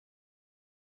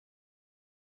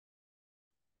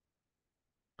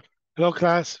Hello,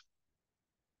 class.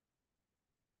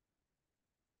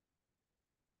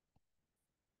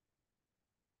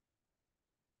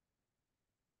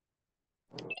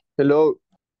 Hello,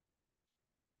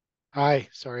 Hi,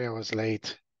 sorry I was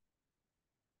late.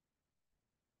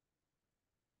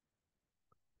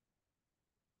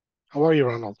 How are you,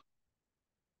 Ronald?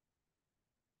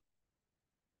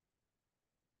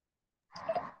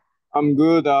 I'm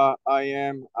good. I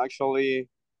am actually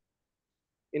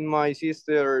in my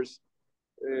sister's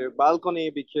balcony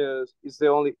because it's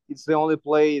the only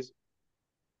place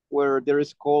where there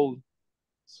is cold.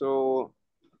 So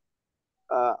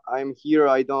I'm here.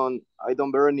 I don't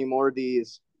bear anymore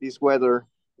this weather.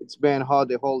 It's been hot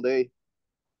the whole day,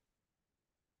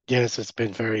 Yes, it's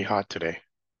been very hot today.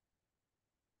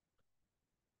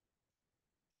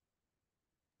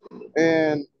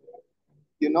 and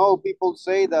people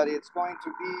say that it's going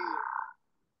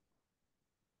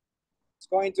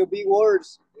to be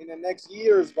worse in the next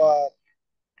years, but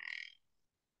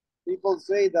people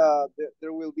say that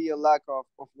there will be a lack of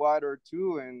water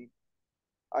too, and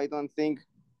I don't think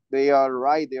they are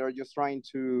right. They are just trying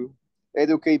to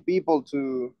educate people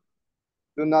to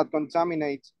do not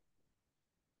contaminate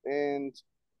and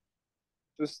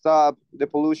to stop the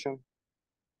pollution.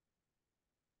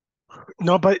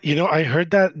 No, but I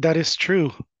heard that that is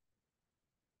true.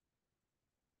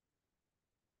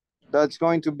 That's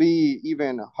going to be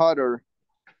even hotter.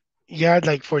 Yeah,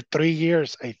 like for 3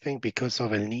 years, I think, because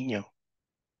of El Nino.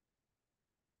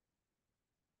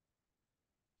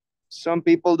 Some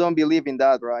people don't believe in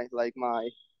that, right? Like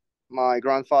my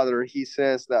grandfather, he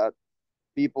says that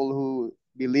people who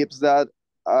believes that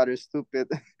are stupid.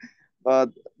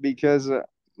 But because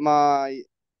my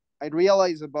I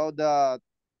realized about El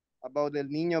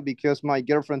Nino because my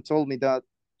girlfriend told me that.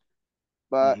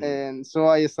 But Mhm. and so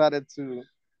I started to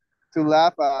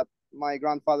laugh at my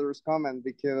grandfather's comment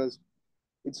because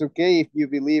it's okay if you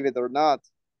believe it or not.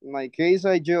 In my case,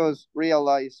 I just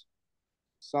realized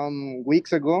some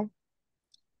weeks ago,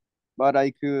 but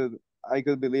I could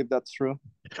believe that's true.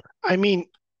 I mean,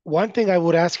 one thing I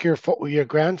would ask your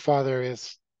grandfather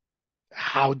is,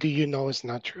 how do you know it's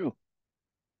not true?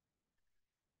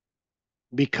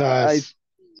 I Because,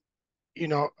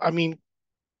 I mean,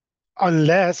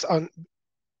 unless on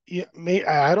yeah,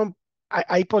 I don't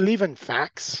I believe in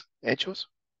facts, hechos,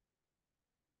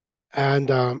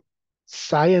 and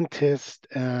scientists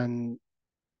and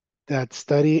that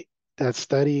study that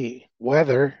study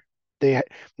weather, they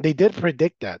they did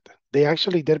predict that. They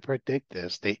actually did predict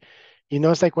this.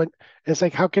 It's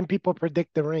like how can people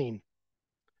predict the rain?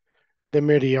 The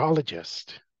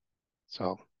meteorologist.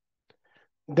 So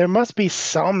there must be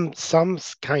some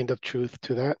kind of truth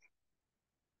to that,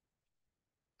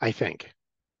 I think.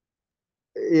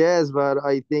 Yes, but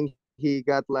I think he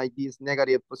got like this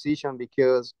negative position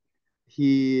because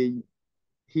he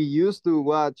he used to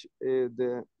watch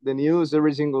the news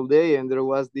every single day, and there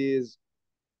was this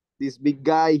big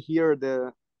guy here,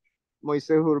 the Moise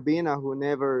Urbina, who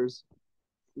never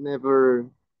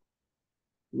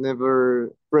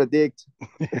never predict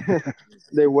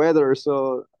the weather.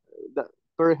 So that,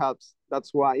 perhaps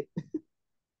that's why.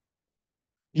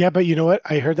 Yeah, but you know what?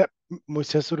 I heard that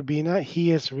Moises Urbina,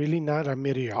 he is really not a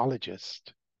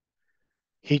meteorologist.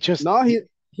 He just No,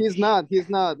 he's not. He's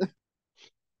not.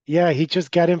 Yeah, he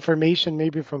just got information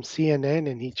maybe from CNN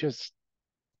and he just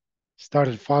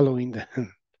started following the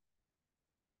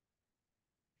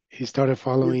he started He's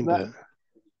following not. the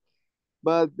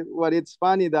But what it's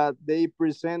funny that they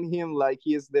present him like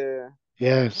he's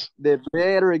yes. the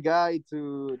better guy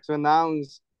to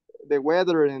announce the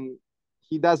weather, and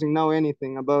he doesn't know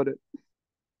anything about it.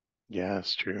 Yeah,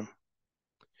 it's true.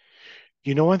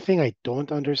 You know one thing I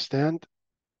don't understand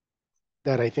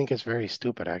that I think is very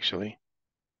stupid actually.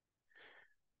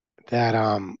 That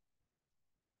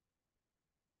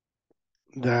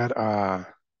that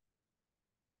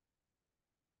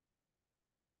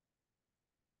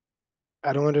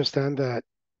I don't understand that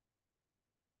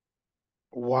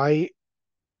why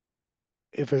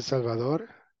if El Salvador.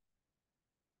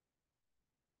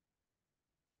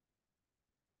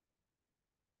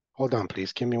 Hold on,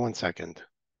 please. Give me 1 second.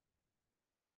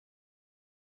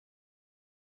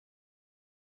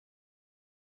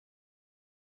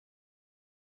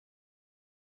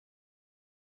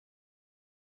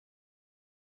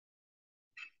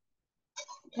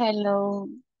 Hello,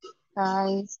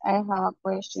 guys. I have a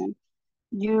question.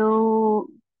 You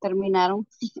terminaron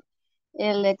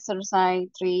el exercise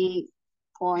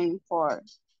 3.4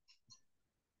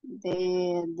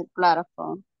 de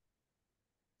platform.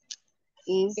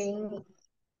 Es, Okay.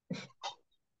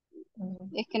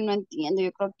 es que no entiendo.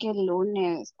 Yo creo que el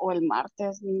lunes o el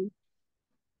martes.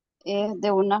 Es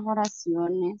de unas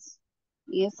oraciones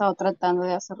y he estado tratando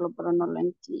de hacerlo, pero no lo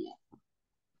entiendo.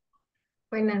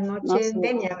 Buenas No noches, sé.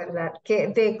 Denia, ¿verdad?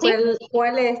 ¿De Sí,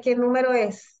 cuál es? ¿Qué número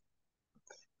es?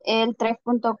 el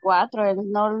 3.4,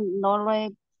 no lo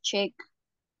he check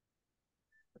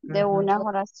de Ajá. unas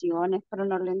oraciones, pero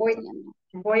no lo Voy, entiendo.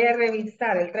 voy a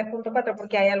revisar el 3.4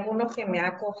 porque hay algunos que me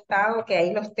ha costado, que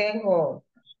ahí los tengo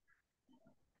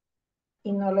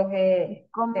y no los he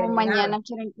Como terminado. mañana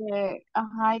quieren que,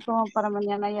 ajá, y como para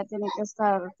mañana ya tiene que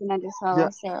estar finalizado, Ya,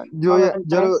 o sea, yo todo ya, el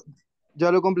 3.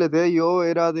 ya lo completé,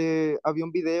 había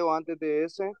un video antes de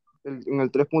ese, en el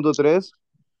 3.3,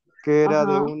 que era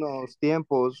de Ajá. unos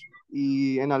tiempos,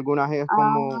 y en algunas es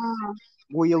como Ah,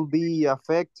 will be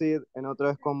affected, en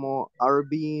otras es como are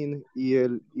being y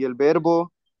el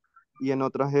verbo, y en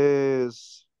otras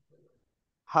es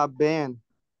have been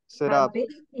set up. Have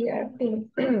been y have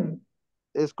been.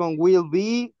 Es con will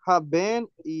be, have been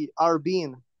y are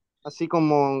been. Así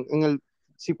como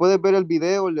si puedes ver el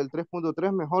video, el del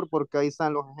 3.3 mejor porque ahí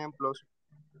están los ejemplos.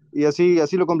 Y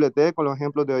así lo completé con los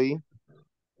ejemplos de ahí.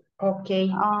 Ok.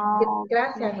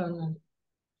 Gracias, ok. Ronald.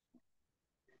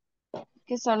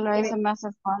 Que solo ese Eh, me hace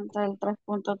falta, el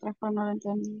 3.3, pero no lo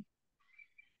entendí.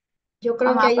 Yo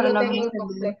creo que Ajá, ahí pero lo no había tengo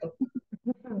entendido. incompleto.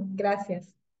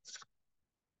 Gracias.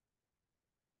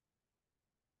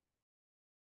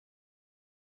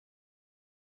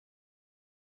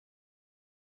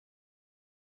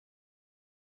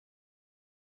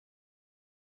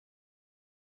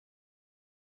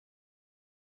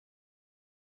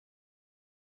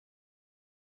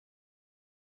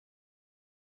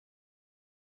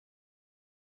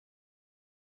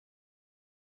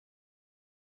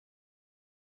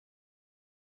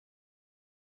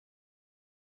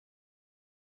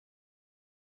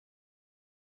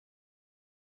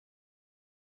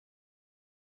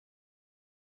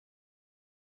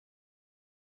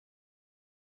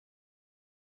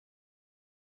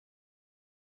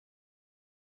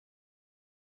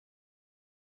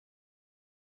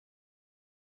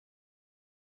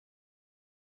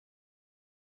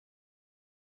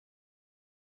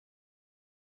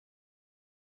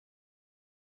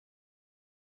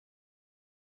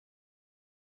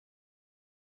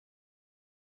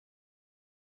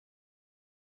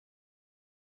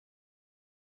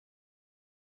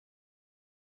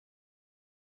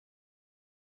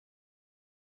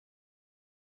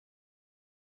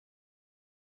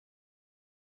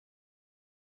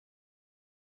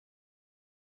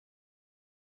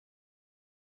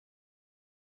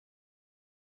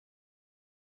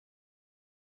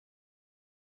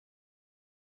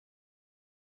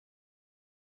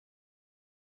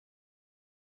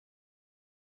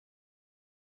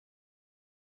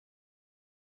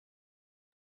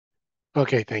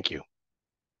 Okay, thank you.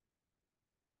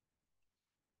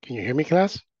 Can you hear me,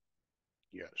 class?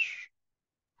 Yes.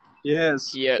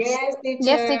 Yes. Yes. Yes,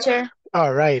 Yes, teacher. teacher.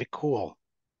 All right, cool.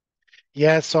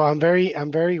 Yeah, so I'm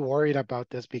very worried about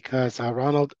this because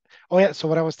Ronald. Oh yeah, so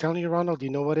what I was telling you, Ronald, you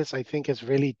know what is I think is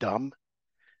really dumb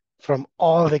from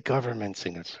all the governments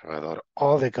in El Salvador,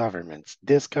 all the governments,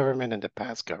 this government and the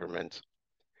past governments.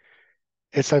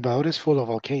 El Salvador is full of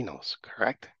volcanoes,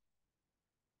 correct?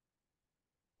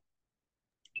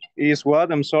 Is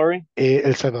what? I'm sorry.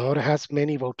 El Salvador has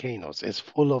many volcanoes. It's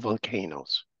full of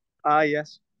volcanoes. Ah,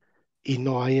 yes. Y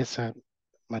no hay esa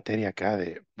materia acá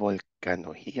de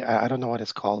volcanología. I don't know what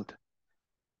it's called.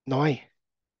 No hay.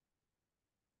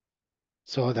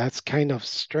 So that's kind of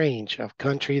strange. A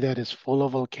country that is full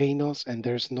of volcanoes and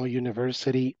there's no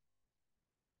university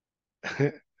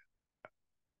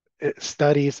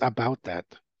studies about that.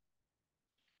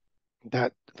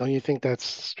 That don't you think that's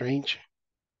strange?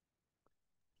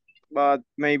 But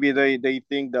maybe they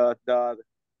think that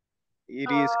it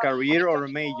is career or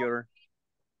Mechanical, major.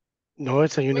 No,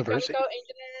 it's a university.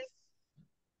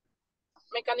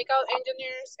 mechanical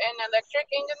engineers and electric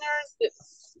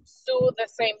engineers do the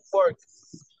same work.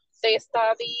 They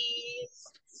study,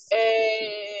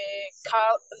 I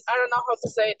don't know how to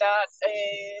say that,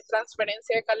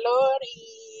 transferencia de calor,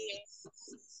 y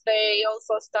they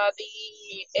also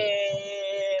study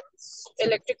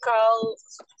electrical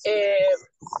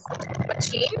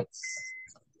machines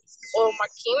or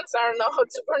machines. I don't know how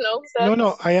to pronounce that.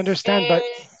 No, I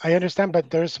understand, but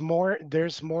there's more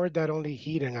that only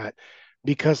heat and that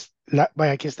because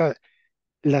vaya, aquí está,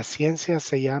 la ciencia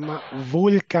se llama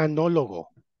vulcanólogo.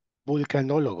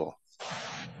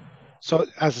 So,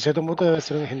 hasta cierto punto debe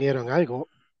ser un ingeniero en algo,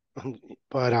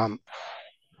 but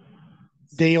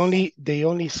they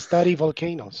only study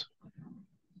volcanoes.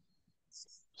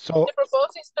 So The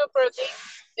proposal is to predict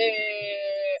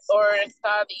or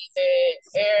study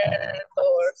the air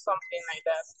or something like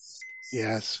that.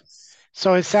 Yes.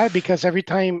 So it's sad because every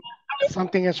time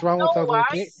something is wrong You with know a why?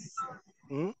 volcano.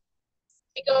 Hmm?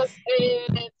 Because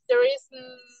there is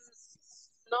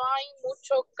no hay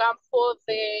mucho campo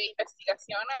de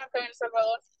investigación acá en El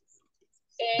Salvador.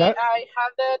 That I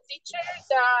have a teacher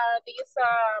that is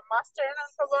a master in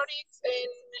robotics and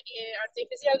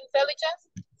artificial intelligence,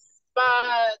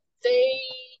 but they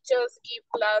just give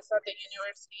class at the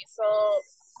university. So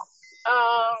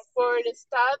for the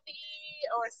study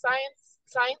or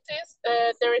scientists,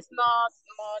 there is not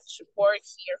much work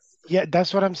here. yeah,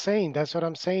 that's what I'm saying. That's what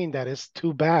I'm saying. That is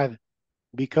too bad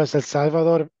because El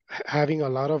Salvador having a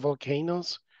lot of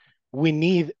volcanoes, we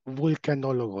need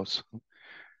volcanologos.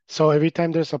 So every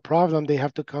time there's a problem, they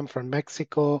have to come from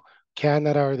Mexico,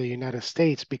 Canada, or the United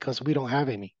States because we don't have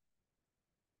any.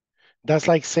 That's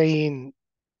like saying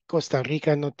Costa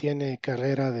Rica no tiene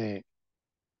carrera de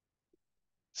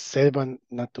selva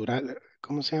natural.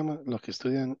 ¿Cómo se llama? Los que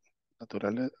estudian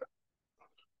naturales.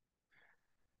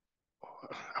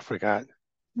 I forgot.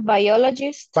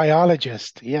 Biologist.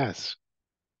 Biologist, yes.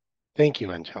 Thank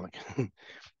you, Angelica.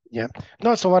 Yeah.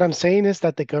 No, so what I'm saying is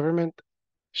that the government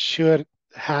should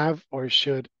have or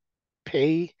should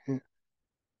pay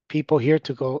people here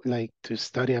to go like to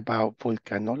study about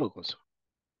volcanologos.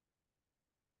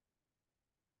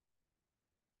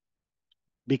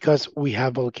 Because we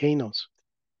have volcanoes.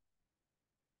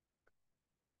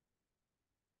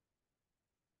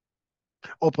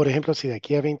 O por ejemplo, si de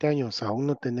aquí a 20 años aún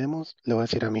no tenemos, le voy a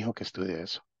decir a mi hijo que estudie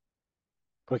eso.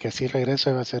 Porque así regreso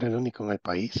y va a ser el único en el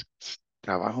país.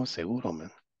 Trabajo seguro,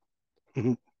 man.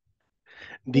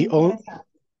 The only, Interesante.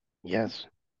 yes.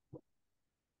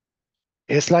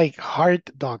 It's like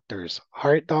heart doctors.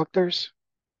 Heart doctors,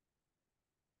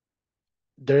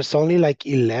 there's only like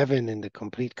 11 in the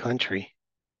complete country.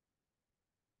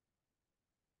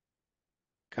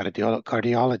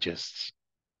 Cardiologists.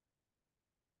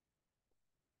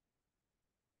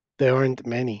 There aren't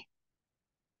many.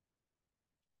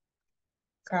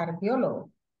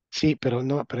 Cardiólogo. Sí, pero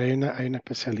no, pero hay una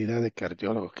especialidad de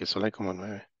cardiólogos que solo hay como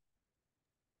 9.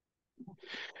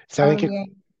 ¿Saben qué?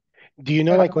 También. Do you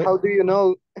know like what? How do you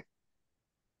know?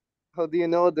 How do you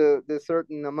know the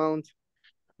certain amount?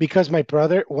 Because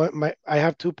I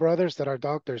have 2 brothers that are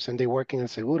doctors and they work in el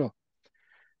seguro.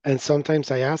 And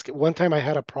sometimes I ask, one time I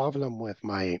had a problem with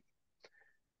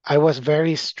I was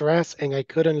very stressed and I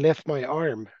couldn't lift my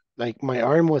arm. Like my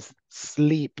arm was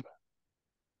asleep.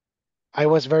 I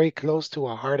was very close to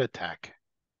a heart attack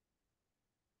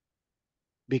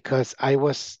because I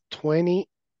was 20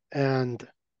 and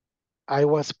I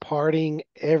was partying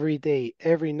every day.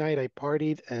 Every night I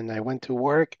partied and I went to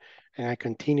work and I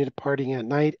continued partying at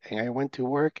night and I went to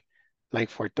work like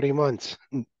for 3 months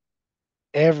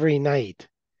every night.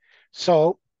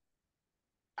 So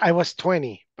I was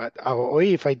 20, but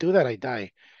if I do that, I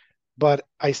die. But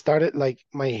I started like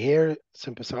my hair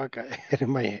se empezó a caer,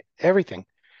 my everything.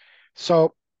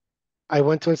 So I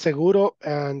went to El Seguro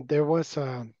and there was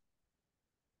los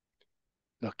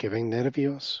que ven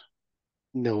nervios,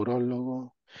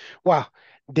 neurólogo. Wow,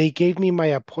 they gave me my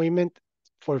appointment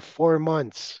for 4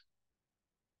 months.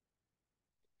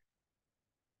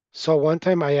 So one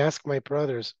time I asked my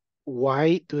brothers,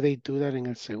 why do they do that in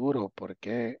El Seguro? ¿Por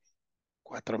qué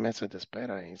 4 meses de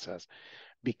espera? And he says,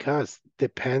 because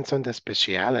depends on the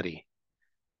specialty.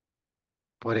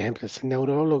 Por ejemplo, ese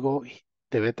neurólogo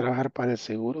debe trabajar para el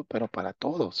seguro, pero para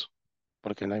todos,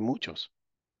 porque no hay muchos.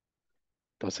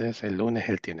 Entonces, el lunes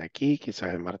él tiene aquí,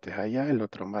 quizás el martes allá, el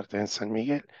otro martes en San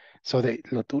Miguel.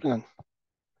 Lo turnan.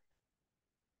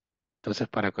 Entonces,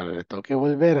 para cuando le toque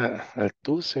volver a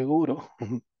tu seguro,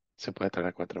 se puede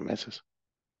tardar 4 meses.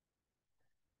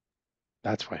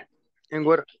 That's why. And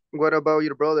what about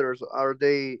your brothers? Are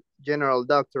they general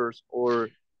doctors or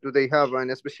do they have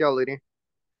an specialty?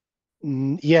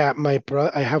 Yeah,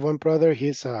 I have one brother,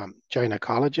 he's a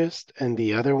gynecologist, and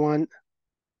the other one,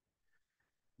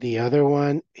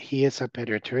 he is a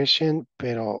pediatrician,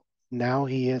 pero now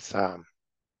he is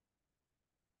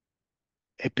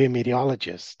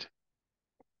epidemiologist.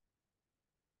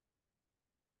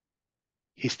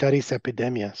 He studies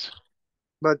epidemias.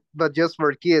 But just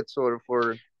for kids or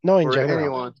No, in for general.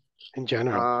 anyone? In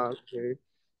general. Okay.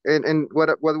 And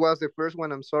what was the first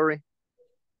one? I'm sorry.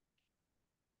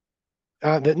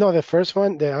 The first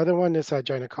one, the other one is a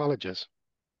gynecologist.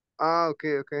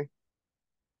 Okay, okay.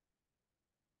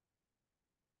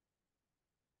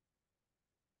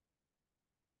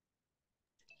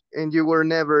 And you were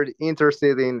never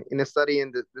interested in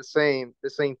studying the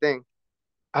same thing.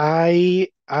 I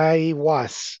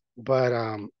was, but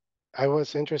I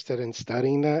was interested in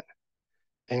studying that,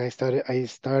 and I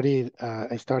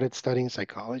started studying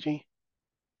psychology,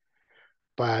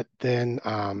 but then,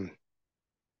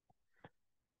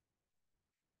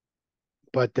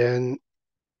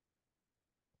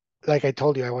 like I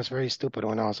told you, I was very stupid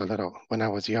when I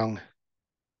was young.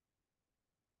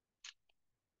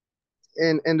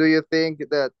 And do you think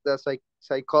that the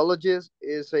psychologist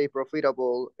is a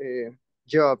profitable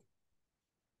job?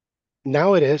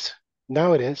 Now it is.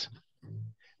 Now it is.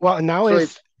 Well, So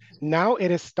it, now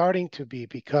it is starting to be,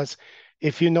 because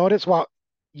if you notice, well,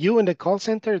 you in the call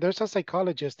center, there's a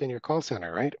psychologist in your call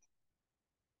center, right?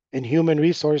 In human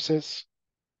resources.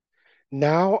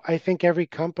 Now I think every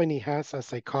company has a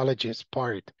psychologist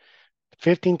part.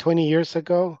 15, 20 years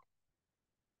ago,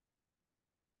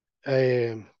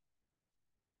 um,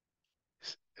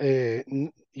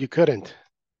 you couldn't.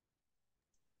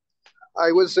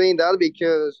 I was saying that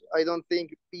because I don't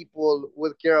think people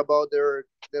would care about their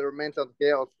mental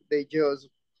health. They just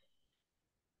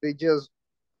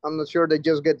I'm not sure, they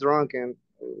just get drunk and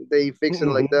they fix it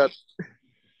like Mhm. that.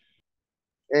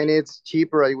 And it's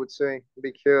cheaper, I would say,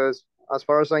 because as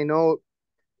far as I know,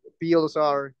 pills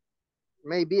are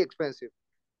maybe expensive.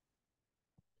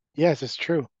 Yes, it's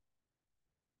true.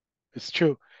 It's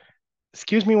true.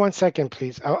 Excuse me 1 second,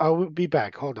 please. I'll be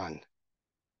back. Hold on.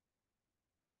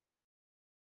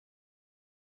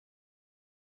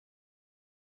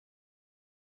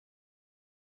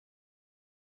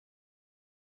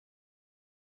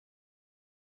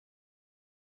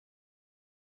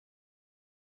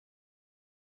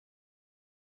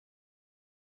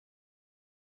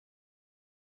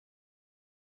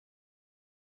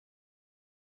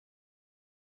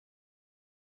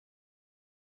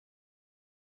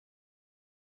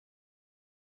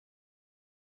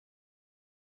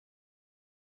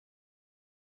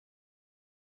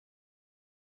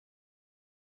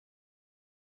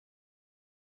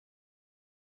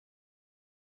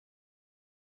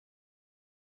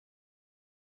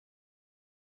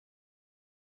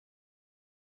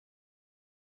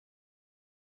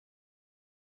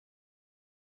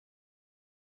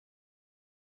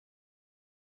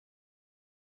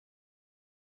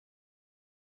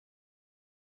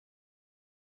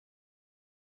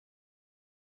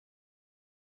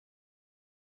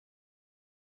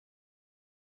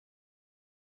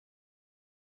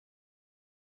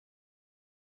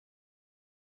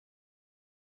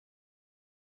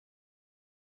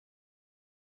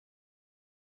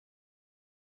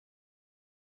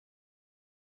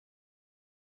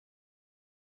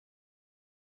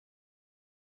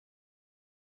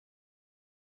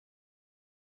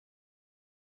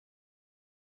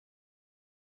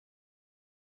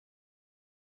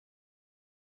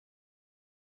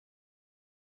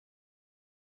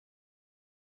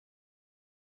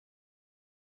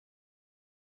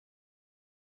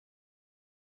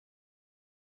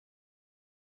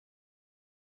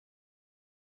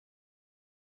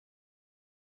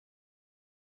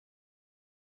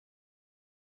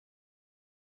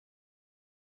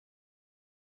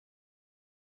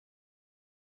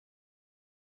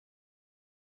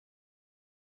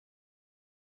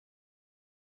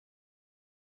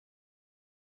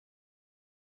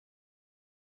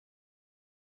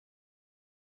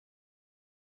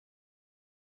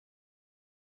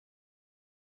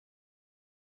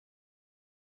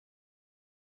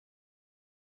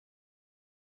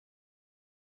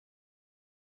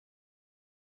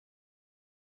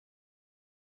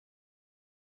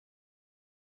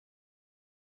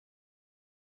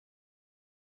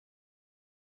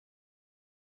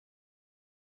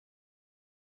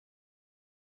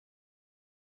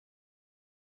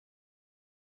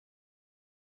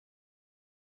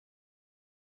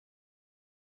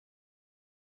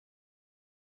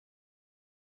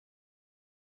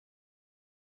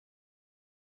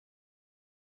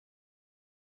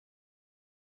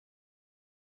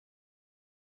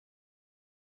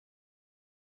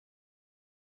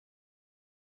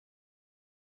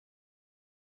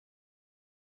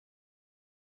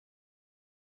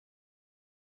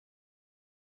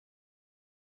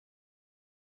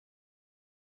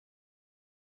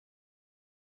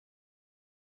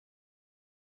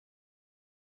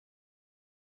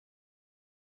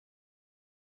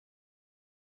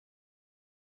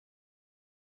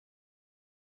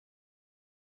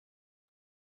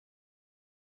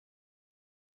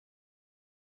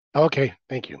 Okay,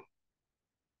 thank you.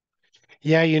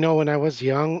 Yeah, when I was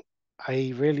young,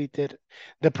 I really did.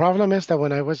 The problem is that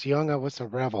when I was young, I was a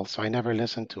rebel, so I never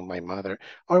listened to my mother.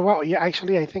 Or, well, yeah,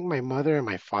 actually, I think my mother and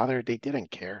my father, they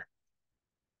didn't care.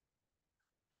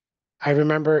 I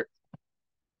remember,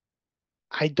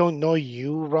 I don't know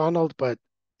you, Ronald, but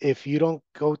if you don't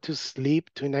go to sleep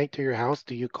tonight to your house,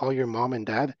 do you call your mom and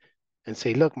dad and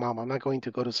say, look, mom, I'm not going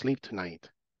to go to sleep tonight?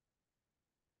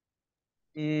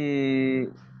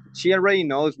 She already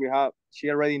knows she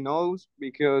already knows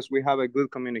because we have a good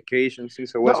communication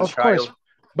since I No, was a of course. child.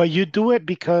 But you do it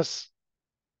because,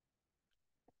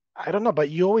 I don't know, but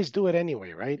you always do it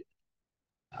anyway, right?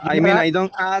 I mean, I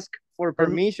don't ask for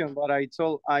Perm- permission, but I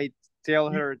tell you,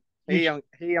 her, you,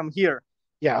 hey, I'm here.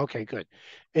 yeah, okay, good.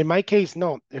 In my case,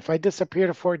 no. If I disappeared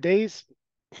for 4 days,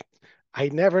 I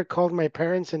never called my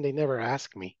parents and they never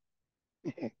asked me.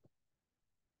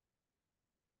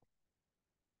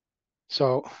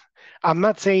 So I'm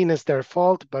not saying it's their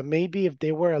fault, but maybe if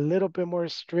they were a little bit more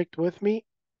strict with me,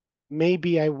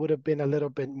 maybe I would have been a little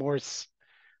bit more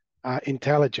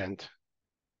intelligent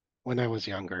when I was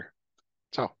younger.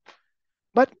 So,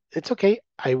 but it's okay.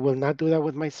 I will not do that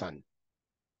with my son.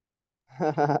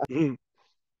 Mhm.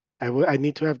 I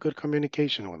need to have good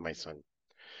communication with my son.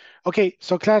 Okay,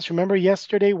 so class, remember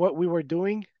yesterday what we were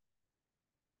doing?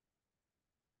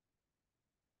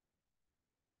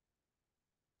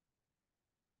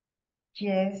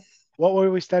 Yes. What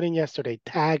were we studying yesterday?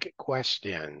 Tag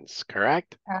questions,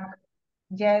 correct?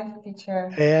 Yes, teacher.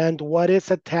 And what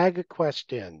is a tag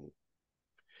question?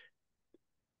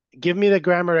 Give me the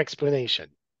grammar explanation.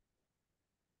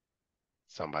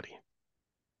 Somebody.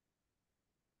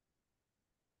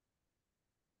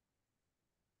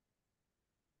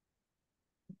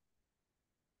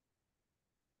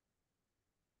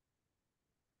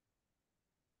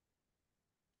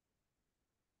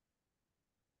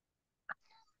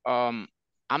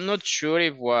 I'm not sure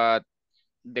if what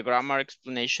the grammar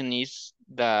explanation is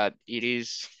that it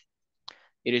is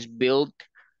built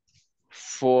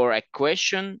for a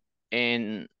question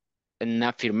and an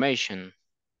affirmation.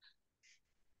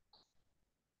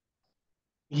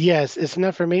 Yes, it's an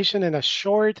affirmation and a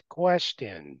short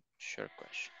question. Short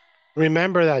question.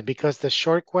 Remember that because the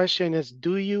short question is,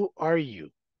 do you, are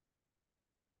you?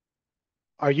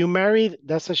 Are you married?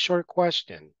 That's a short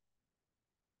question.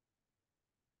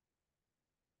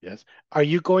 Yes. Are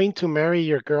you going to marry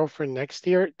your girlfriend next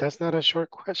year? That's not a short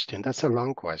question. That's a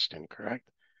long question, correct?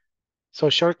 So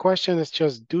short question is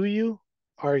just, do you,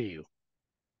 are you?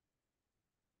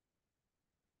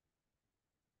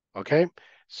 Okay.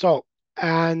 So,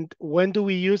 and when do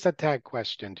we use a tag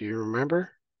question? Do you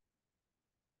remember?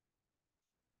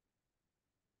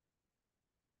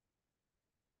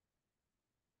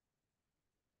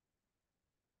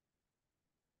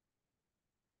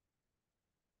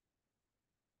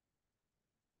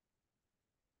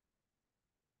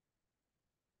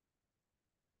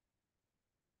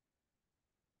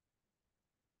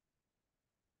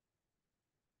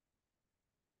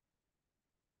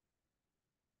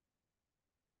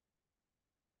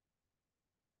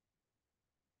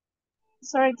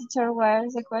 Sorry, teacher, where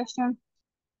is the question?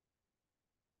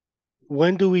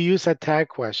 When do we use a tag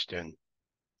question?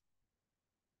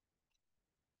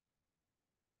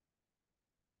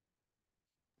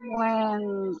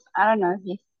 When, I don't know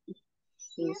if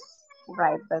he's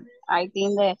right, but I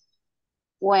think that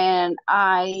when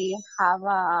I have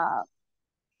a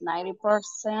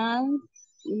 90%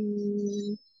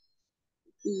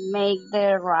 make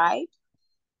the right,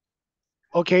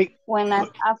 Okay. when an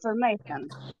affirmation.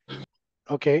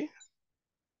 Okay.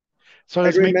 So I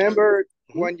let's make, remember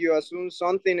Mhm. when you assume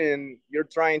something and you're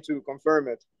trying to confirm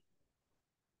it.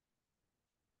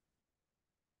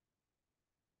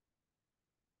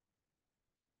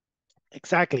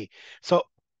 Exactly. So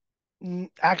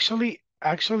actually,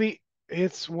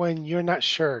 it's when you're not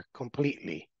sure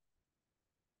completely.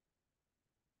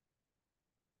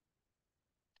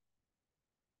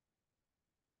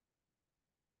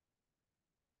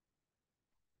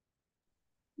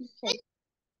 Okay.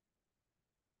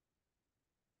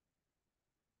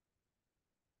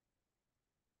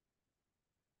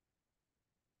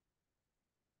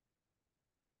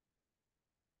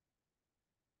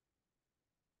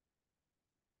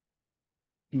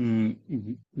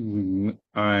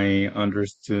 I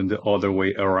understood the other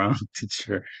way around,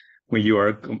 teacher. When you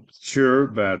are sure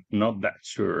but not that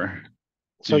sure,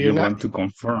 So you're you not want to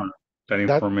confirm that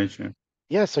that, information.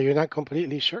 yeah, so you're not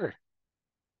completely sure.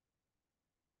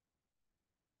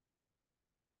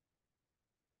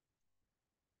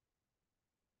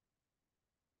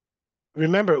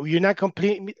 Remember, you're not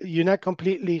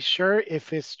completely sure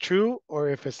if it's true or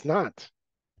if it's not.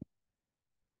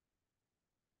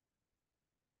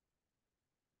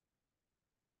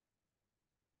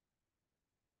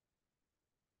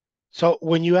 So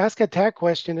when you ask a tag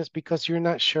question, it's because you're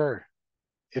not sure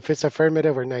if it's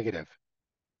affirmative or negative.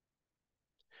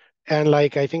 And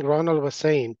like I think Ronald was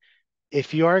saying,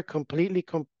 If you are completely,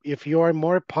 if you are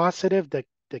more positive that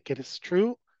it is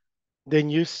true, then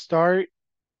you start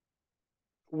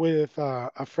with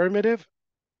affirmative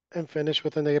and finish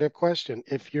with a negative question.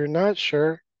 If you're not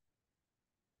sure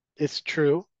it's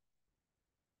true,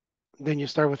 then you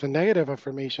start with a negative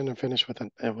affirmation and finish with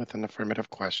an affirmative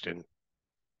question.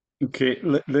 Okay,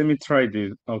 let me try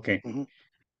this. Okay. Mhm.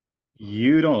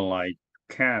 You don't like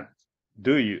cat,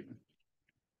 do you?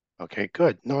 Okay,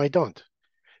 good. No, I don't.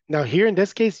 Now here in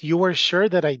this case, you were sure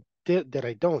that I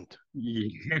don't.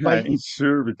 Yeah, But I'm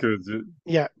sure because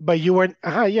yeah, but you weren't.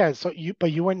 Yeah. So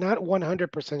you were not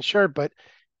 100% sure, but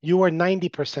you were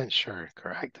 90% sure,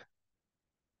 correct?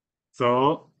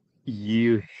 so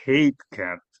you hate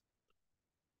cat,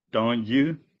 don't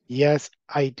you? Yes,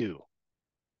 I do.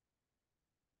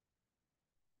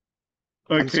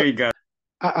 I'm so Okay, guys,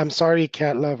 I'm sorry,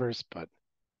 cat lovers, but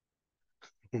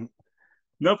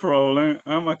no problem.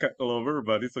 I'm a cat lover,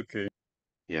 but it's okay.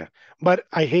 yeah. But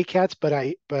I hate cats, but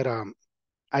I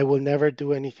will never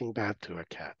do anything bad to a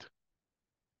cat.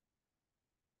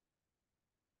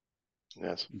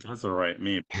 Yes. That's all right.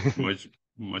 Me,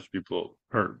 much people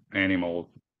hurt animals.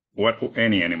 What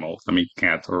any animals? I mean,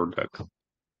 cats or duck.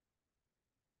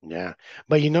 Yeah.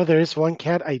 But you know, there is one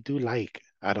cat I do like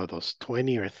out of those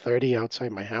 20 or 30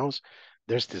 outside my house.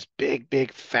 There's this big,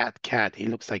 big, fat cat. He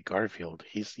looks like Garfield.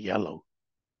 He's yellow.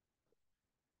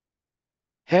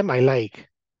 Him I like,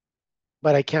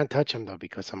 but I can't touch him though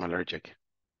because I'm allergic.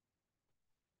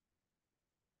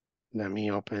 Let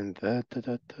me open dun.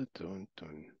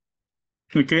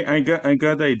 Okay, I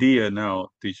got the idea now,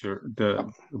 teacher.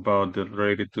 Oh, About the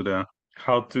related to the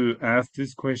how to ask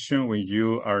this question when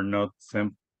you are not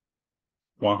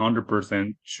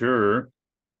 100% sure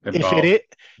if it about. is,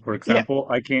 For yeah. example,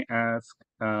 I can ask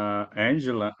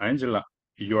Angela,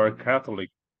 you are Catholic,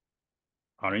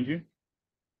 aren't you?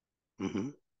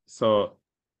 Mhm, So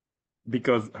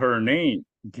because her name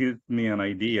gives me an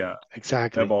idea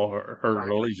exactly. about her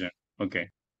religion. Okay.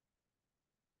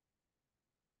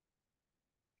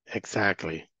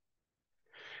 Exactly.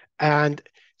 And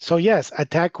so yes, a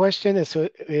tag question is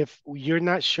if you're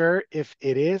not sure if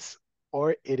it is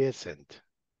or it isn't.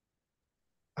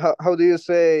 How do you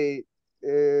say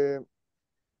desfile?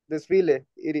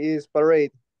 It is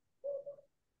parade.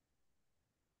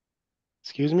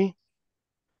 Excuse me?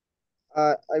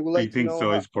 I would I like to think know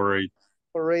so. how It's parade.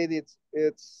 parade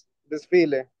it's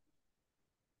desfile.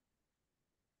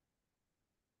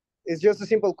 It's just a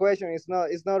simple question. It's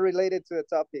not related to the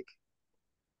topic.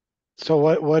 So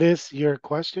what is your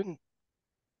question?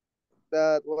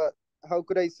 That what? How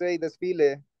could I say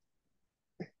desfile?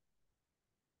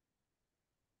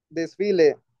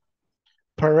 Desfile.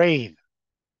 Parade.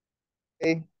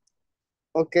 Okay.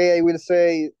 Okay, I will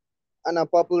say an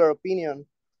unpopular opinion.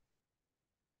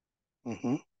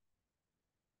 Hmm.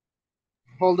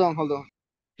 Hold on, hold on.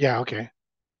 Yeah, okay.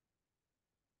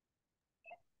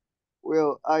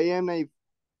 Well, I am a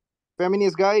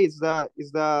feminist guy. Is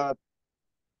that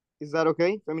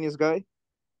okay? Feminist guy?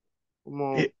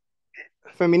 Como It,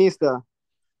 feminista.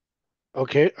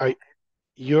 okay.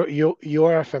 You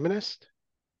are a feminist?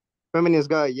 Feminist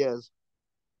guy, yes.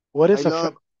 What I is a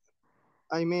love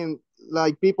I mean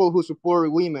like people who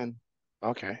support women,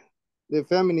 okay. the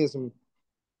feminism.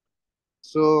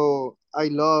 So I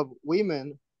love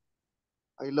women.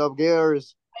 I love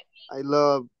girls. I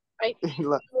love I think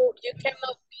you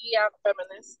cannot be a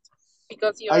feminist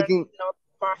because you I are can not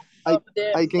part I of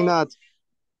the I cannot. movement.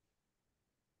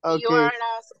 You are Okay.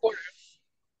 a supporter.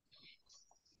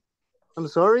 I'm You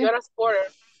sorry. are a supporter.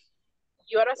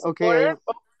 You are a Okay, supporter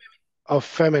of Of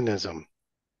feminism.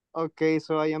 okay,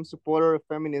 so I am supporter of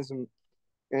feminism,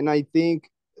 and I think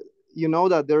you know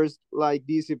that there's like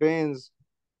these events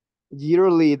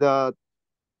yearly that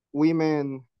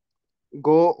women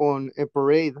go on a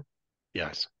parade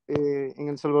Yes. in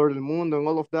El Salvador del Mundo and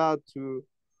all of that to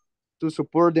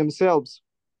support themselves.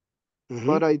 Hmm.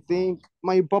 But I think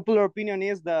my popular opinion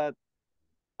is that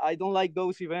I don't like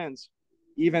those events,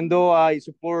 even though I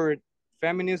support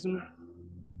feminism.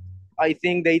 I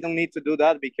think they don't need to do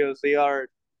that because they are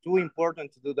too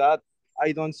important to do that.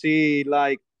 I don't see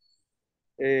like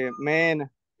men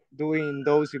doing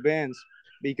those events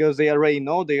because they already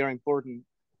know they are important.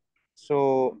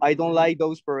 So I don't like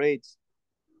those parades.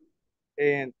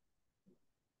 And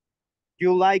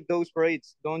you like those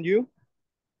parades, don't you?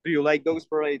 Do you like those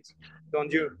parades?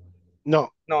 Don't you? No,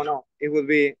 No, no. It would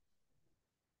be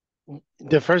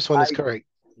the first one I. is correct.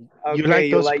 You Okay, like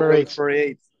you those like those parades.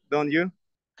 parades, don't you?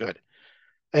 Good.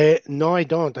 No, I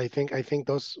don't. I think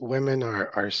those women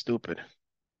are stupid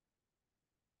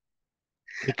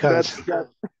because That's that,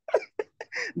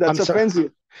 I'm that's sorry.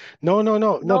 offensive. No,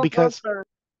 because doctor.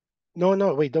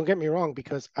 no, wait, don't get me wrong,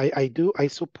 because I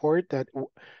support that.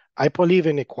 I believe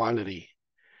in equality,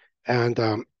 and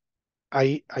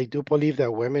I do believe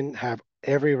that women have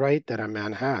every right that a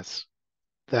man has.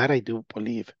 That I do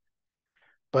believe.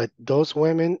 But those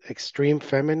women, extreme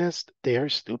feminists, they are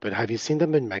stupid. Have you seen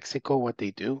them in Mexico, what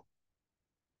they do?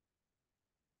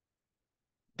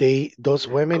 Those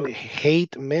women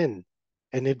hate men.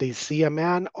 And if they see a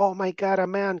man, oh my God, a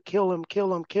man, kill him,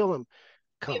 kill him, kill him.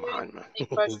 Come Even on, man. if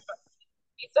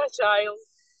it's a child.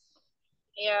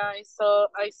 Yeah, I saw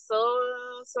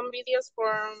some videos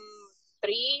from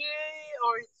 3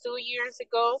 or 2 years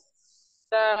ago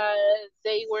that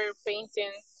they were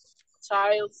painting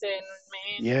childs and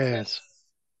men and Yes.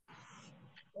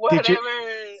 Did you,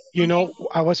 whatever. you know,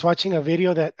 I was watching a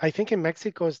video that I think in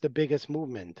Mexico is the biggest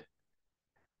movement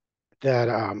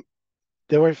that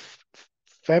there were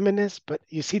feminists, but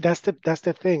you see, that's the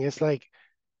thing. It's like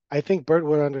I think Bert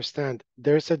will understand.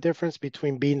 There's a difference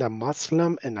between being a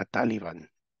Muslim and a Taliban.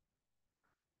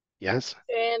 Yes.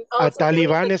 And A also there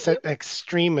is a Taliban is an clip.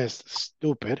 extremist,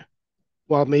 stupid,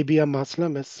 while maybe a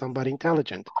Muslim is somebody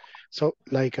intelligent. So,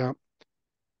 like,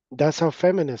 that's how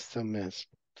feminism is.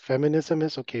 Feminism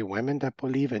is okay, women that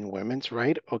believe in women's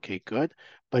right, okay, good.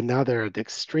 But now they're at the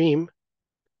extreme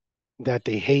that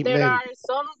they hate There men. are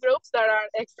some groups that are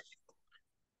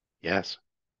Yes.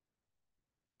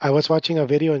 I was watching a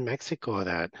video in Mexico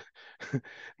that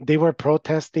they were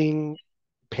protesting,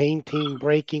 painting,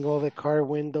 breaking all the car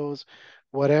windows,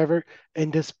 whatever.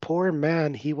 And this poor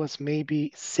man, he was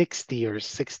maybe 60 or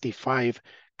 65,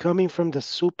 coming from the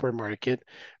supermarket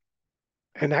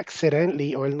and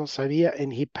accidentally, or él no sabía,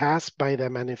 and he passed by the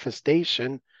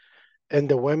manifestation, and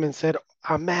the women said,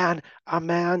 a man,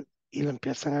 y lo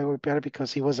empiezan a golpear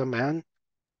because he was a man.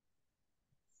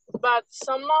 but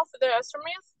some of the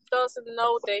extremists doesn't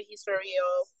know the history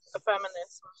of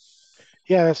feminism.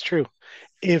 Yeah, that's true.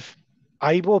 If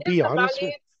I will It is be a honest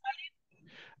with,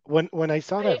 valid. when I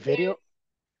saw that I, video,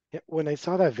 yeah, when I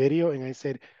saw that video and I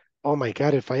said, oh my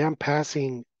God, if I am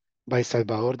passing by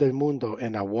Salvador del Mundo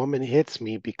and a woman hits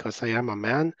me because I am a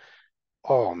man,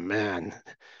 oh man,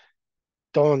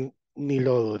 don't ni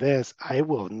lo dudes, I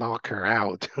will knock her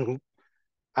out.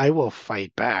 I will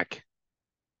fight back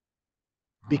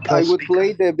I because would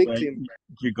play the Like victim.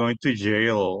 you're going to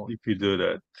jail if you do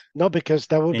that, no, because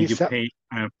that would be and you pay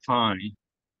a fine.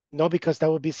 no, because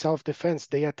that would be self-defense.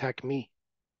 They attack me.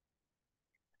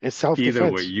 It's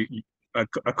Either way, self-defense.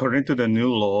 according to the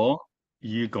new law,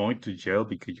 you're going to jail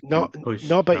because you No, can push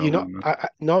no, but a woman.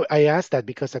 no, I asked that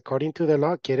because according to the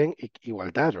law, quieren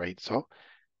igualdad, right?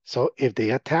 So if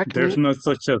they attack There's me, no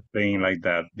such a thing like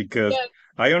that because yes,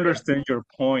 I understand your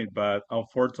point, but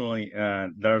unfortunately,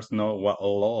 there's no what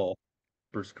law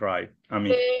prescribed. I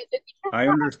mean, the teacher I has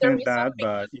the understand reason that,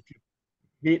 but if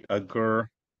you hit a girl,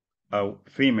 a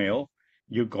female,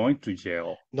 you're going to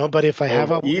jail. no, but if I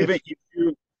have Or a, even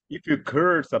if, if you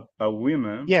curse a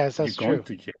woman, yes, you're that's going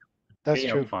true. to jail, That's pay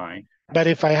a true. fine. But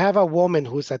if I have a woman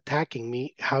who's attacking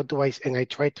me, how do I, and I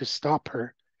try to stop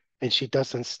her and she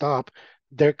doesn't stop,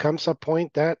 there comes a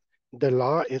point that the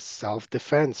law is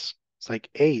self-defense. It's like,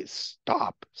 hey,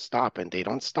 stop, stop, and they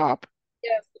don't stop.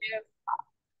 yes, yes.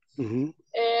 Hmm.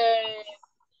 Uh,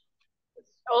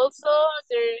 Also,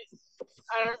 there,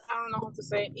 I don't know how to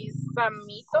say, is a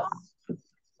mito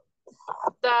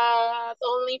that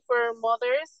only for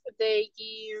mothers they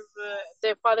give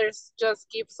the fathers just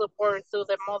give support to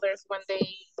the mothers when they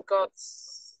got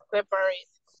separated.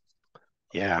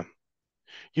 Yeah.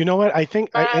 You know what? I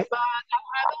think But I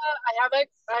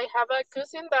have a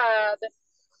cousin that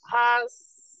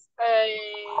has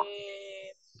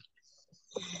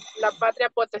la patria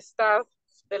potestad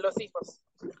de los hijos,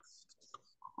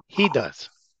 he does.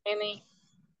 and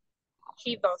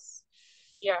he does.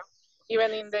 Yeah,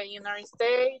 even in the United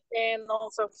States and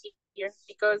also here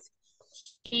because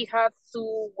he had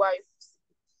 2 wives.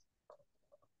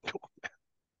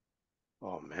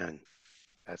 Oh man,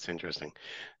 that's interesting.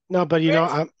 No, but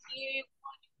First, he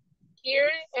here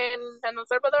in El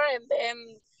Salvador, and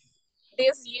then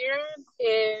this year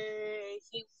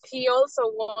he also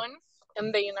won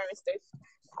in the United States.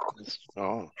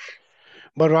 oh,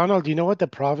 but Ronald, do you know what the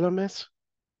problem is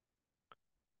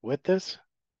with this?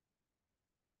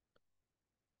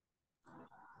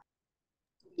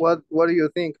 What do you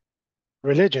think?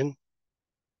 Religion.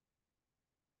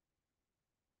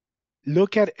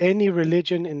 Look at any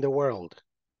religion in the world.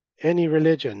 Any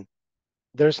religion.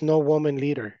 There's no woman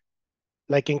leader.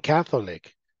 Like in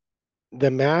Catholic,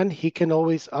 the man, he can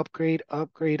always upgrade,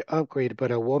 upgrade, upgrade,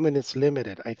 but a woman is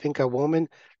limited. I think a woman,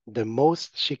 the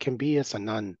most she can be is a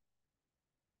nun.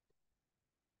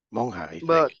 Monja, I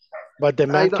But think. But the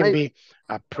man can I be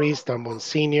a priest, a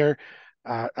monsignor.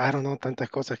 I don't know, tantas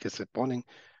cosas que se ponen.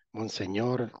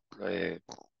 Monseñor,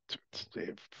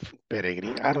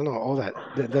 peregrino. I don't know, all that.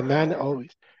 The man always,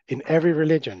 in every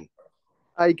religion.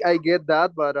 I get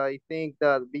that, but I think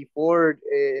that before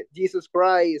Jesus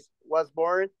Christ was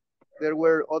born, there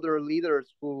were other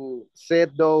leaders who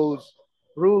set those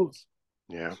rules.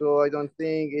 Yeah. So I don't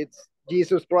think it's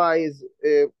Jesus Christ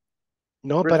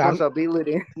No, but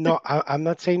responsibility. I'm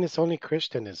not saying it's only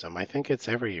Christianism. I think it's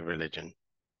every religion.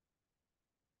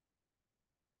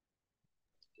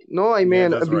 No, I Yeah,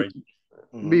 mean that's right.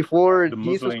 before The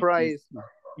Jesus Muslim Christ. is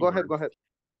Go ahead, Hebrew. go ahead.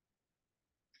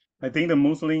 I think the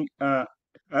Muslim,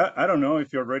 I don't know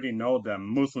if you already know that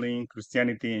Muslim,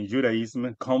 Christianity, and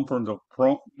Judaism come from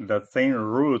the same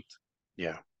root.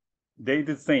 Yeah. They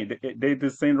the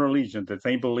same religion, the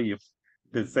same belief,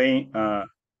 the same,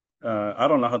 I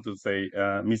don't know how to say,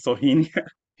 misogyny,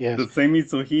 Yes. the same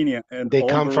misogyny and They all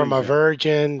come from a religion.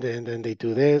 virgin, and then they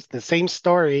do this. The same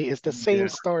story. It's the same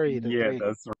story. Yeah,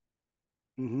 that's right.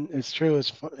 It's true.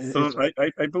 So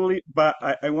I believe, but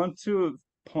I want to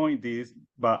point this,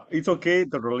 but it's okay.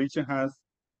 The religion has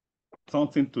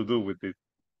something to do with it.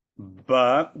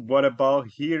 But what about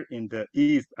here in the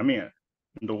East? I mean,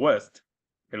 in the West,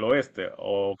 el oeste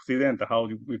or occidente, how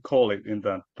we call it in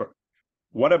that.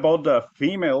 What about the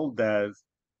female that's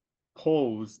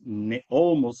posed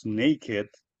almost naked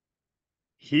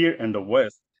here in the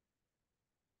West?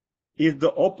 Is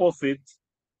the opposite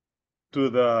to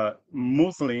the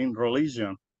Muslim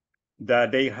religion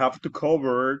that they have to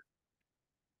cover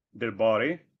their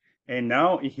body, and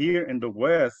now here in the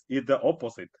West is the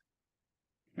opposite.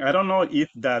 I don't know if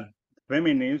that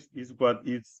feminism is what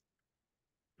it's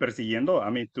persiguiendo. I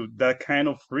mean, to that kind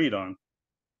of freedom.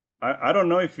 I don't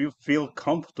know if you feel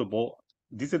comfortable.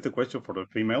 This is the question for the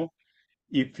female.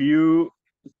 If you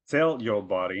sell your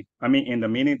body, I mean, in the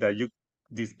meaning that you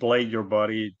display your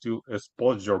body, to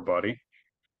expose your body,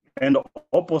 and the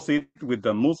opposite with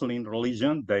the Muslim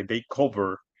religion that they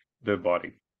cover the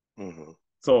body.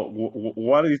 So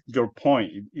what is your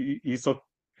point?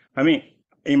 I mean,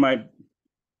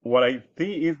 what I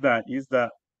think is that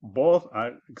both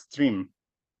are extreme.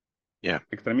 Yeah.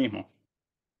 Extremismo.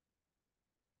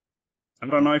 I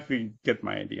don't know if you get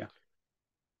my idea.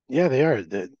 Yeah, they are.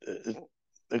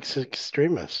 It's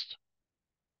extremist.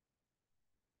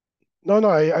 No,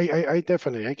 I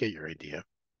definitely I get your idea.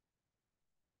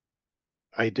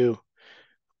 I do.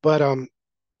 But I'm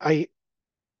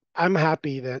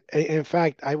happy that in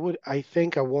fact I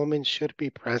think a woman should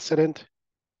be president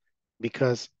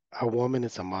because a woman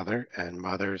is a mother and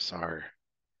mothers are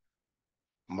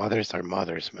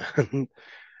mothers, man.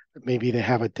 Maybe they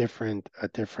have a different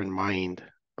mind,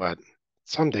 but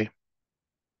someday.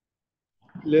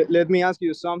 Let me ask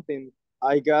you something.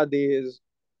 I got this.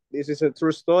 This is a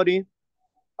true story.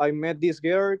 I met this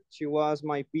girl. She was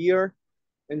my peer,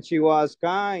 and she was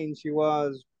kind. She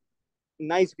was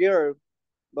nice girl,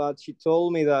 but she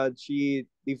told me that she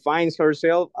defines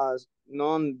herself as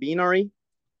non-binary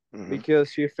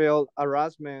because she felt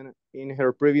harassment in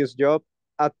her previous job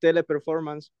at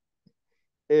Teleperformance,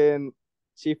 and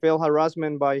she felt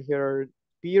harassment by her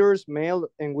peers, male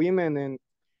and women, and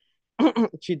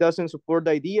she doesn't support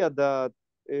the idea that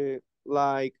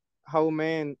like how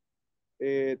men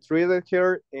treated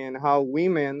her and how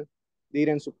women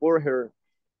didn't support her.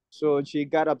 So she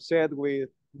got upset with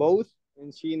both,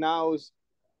 and she now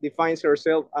defines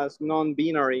herself as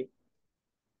non-binary.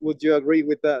 Would you agree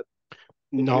with that?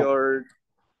 No. Your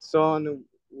son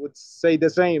would say the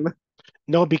same.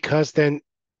 No, because then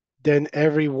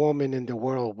every woman in the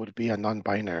world would be a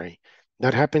non-binary.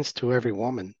 That happens to every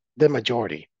woman, the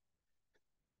majority.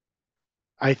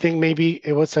 I think maybe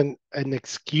it was an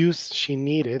excuse she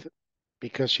needed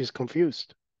because she's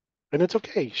confused. And it's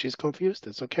okay. She's confused.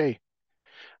 It's okay.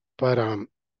 But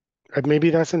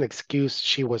maybe that's an excuse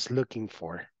she was looking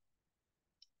for.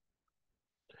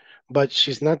 But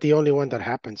she's not the only one that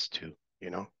happens to, you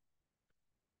know.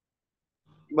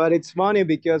 But it's funny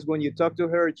because when you talk to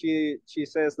her, she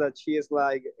says that she is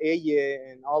like ella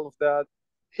and all of that.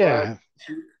 Yeah.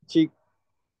 But she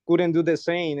couldn't do the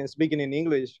same as speaking in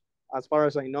English. As far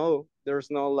as I know, there's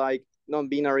no like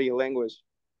non-binary language.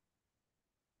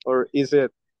 Or is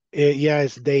it? Yeah,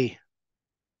 it's they.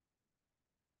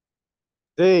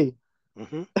 They.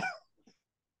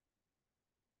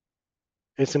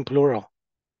 It's in plural.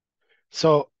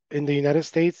 So in the United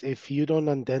States, if you don't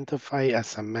identify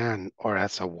as a man or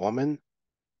as a woman,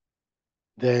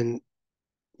 then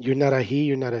you're not a he,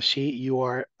 you're not a she, you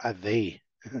are a they.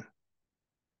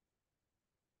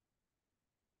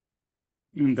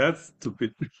 That's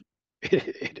stupid.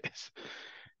 It is.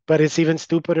 But it's even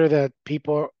stupider that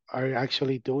people are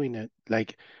actually doing it.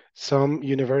 Like some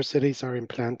universities are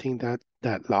implanting that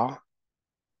law.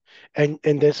 And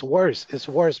it's worse. It's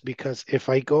worse because if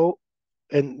I go,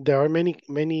 and there are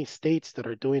many states that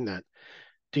are doing that.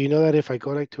 Do you know that if I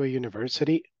go like to a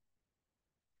university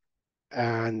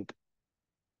and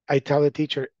I tell the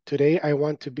teacher, today I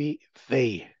want to be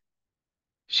they,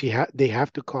 they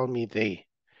have to call me they.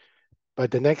 But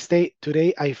the next day,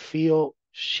 today I feel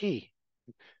she.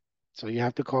 So you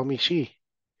have to call me she.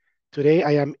 Today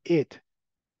I am it.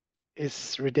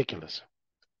 It's ridiculous.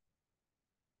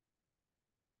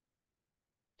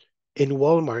 In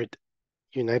Walmart,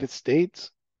 United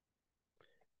States,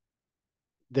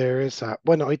 there is a,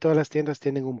 bueno, hoy todas las tiendas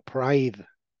tienen un pride,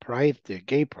 the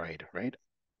gay pride, right?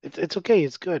 It's okay,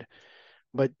 it's good.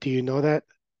 But do you know that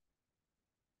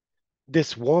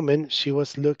this woman, she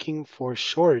was looking for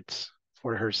shorts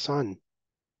for her son.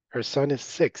 Her son is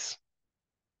 6.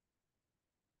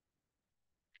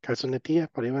 Calzonetillas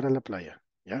para llevar a la playa,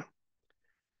 yeah?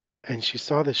 And she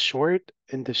saw the short,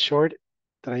 and the short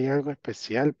traía algo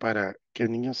especial para que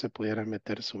el niño se pudiera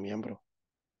meter su miembro.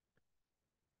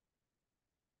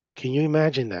 Can you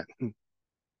imagine that?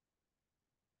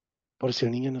 Por si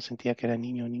el niño no sentía que era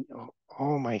niño, niño. Oh,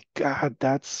 oh my God,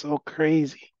 that's so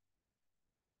crazy.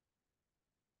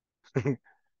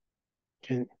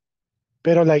 Can,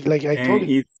 pero like I told And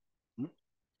you. it's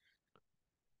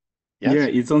Yes? yeah,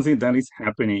 it's something that is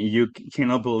happening. You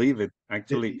cannot believe it. The-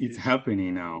 Actually, it's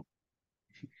happening now.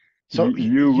 So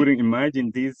You wouldn't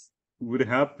imagine this would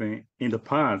happen in the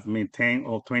past, I mean, 10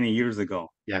 or 20 years ago.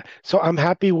 yeah. So I'm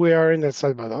happy we are in El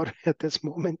Salvador at this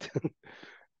moment.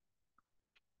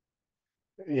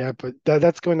 Yeah, but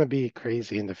that's going to be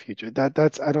crazy in the future.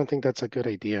 That's I don't think that's a good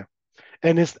idea.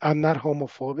 And I'm not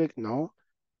homophobic, no.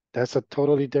 That's a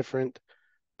totally different,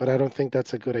 but I don't think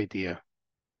that's a good idea.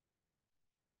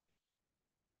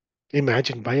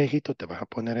 Imagine, vaya hijito, te vas a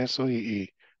poner eso y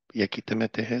aquí te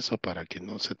metes eso para que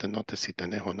no se te note si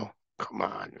tenés o no. Come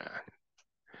on, man.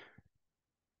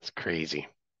 It's crazy.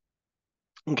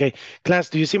 Okay, class,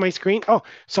 do you see my screen? Oh,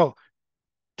 so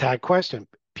tag question.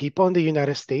 People in the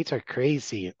United States are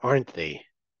crazy, aren't they?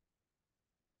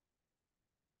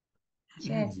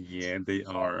 Yes. Yeah, they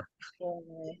are.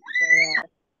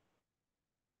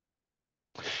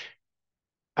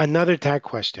 Another tag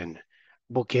question.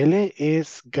 Bukele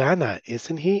is Ghana,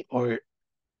 isn't he? Or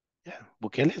yeah,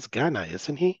 Bukele is Ghana,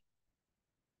 isn't he?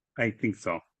 I think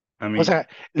so. I O mean, sea,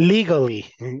 legally.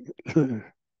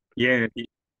 yeah,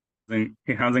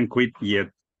 he hasn't quit yet,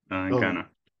 Oh, Ghana.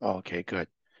 okay, good.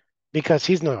 Because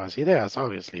he's Nuevas Ideas,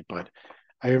 obviously, but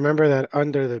I remember that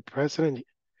under the president.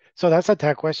 So that's a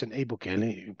tag question. Hey,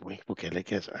 Bukele,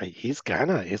 Bukele, he's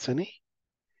Ghana, isn't he?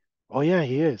 Oh, yeah,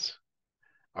 he is.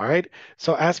 All right.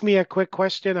 So ask me a quick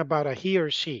question about a he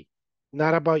or she,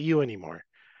 not about you anymore.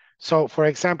 So, for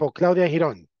example, Claudia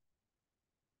Giron.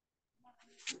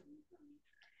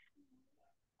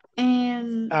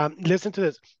 And Listen to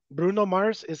this. Bruno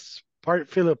Mars is part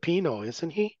Filipino,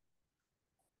 isn't he?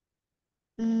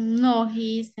 no,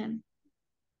 he isn't.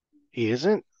 He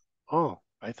isn't? Oh,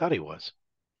 I thought he was.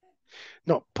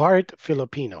 No, part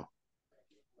Filipino.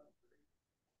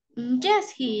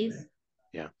 Yes, he is.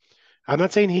 Yeah. I'm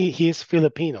not saying he is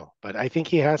Filipino, but I think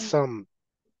he has some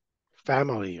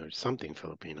family or something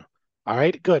Filipino. All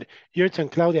right, good. Your turn,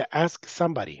 Claudia. Ask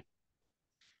somebody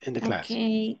in the class.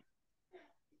 Okay.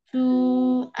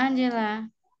 To Angela.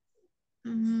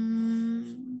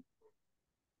 Mm,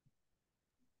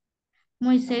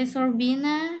 Moises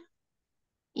Urbina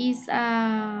is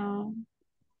a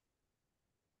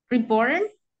reporter,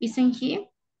 isn't he?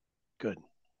 Good.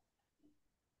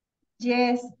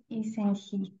 Yes, isn't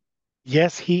he?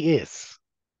 Yes, he is.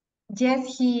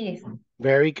 Yes, he is.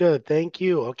 Very good. Thank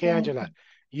you. Okay, Thank Angela,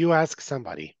 you ask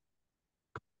somebody.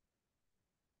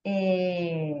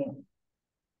 you.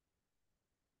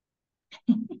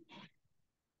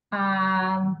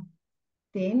 Ah,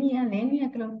 Denia,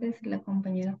 creo que es la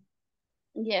compañera.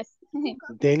 Yes.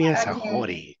 Denia Okay.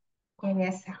 Sahori.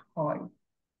 Denia Sahori.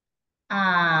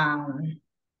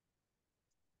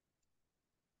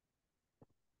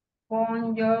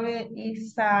 Bon Jovi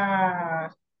is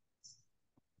a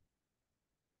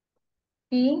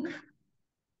pink.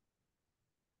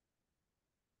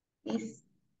 Is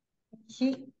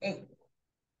he? I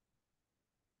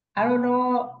don't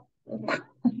know.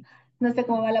 No sé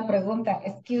cómo va la pregunta.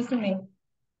 Excuse me.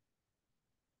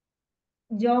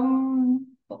 John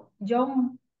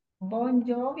Bon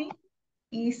Jovi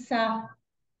is a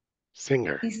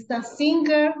Singer.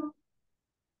 singer.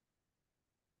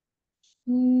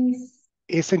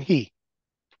 Isn't he?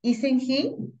 Isn't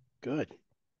he? Good.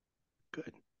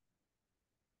 Good.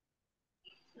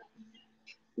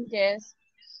 Yes,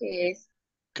 he is.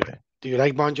 Good. Do you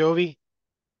like Bon Jovi?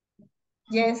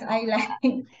 Yes, I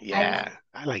like. Yeah,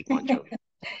 I like Bon Jovi.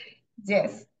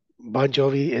 Yes, Bon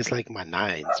Jovi is like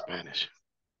maná in Spanish.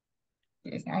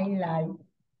 yes, I like.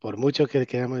 Por mucho que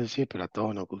queramos decir, pero a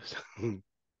todos nos gusta.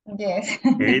 Yes.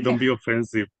 Hey, don't be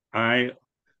offensive. I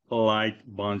like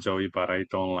Bon Jovi, but I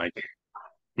don't like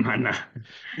Mana.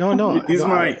 No, no, It's no.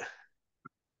 my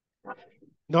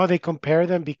No, they compare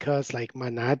them because like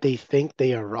maná, they think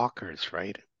they are rockers,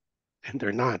 right? And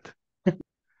they're not.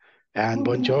 And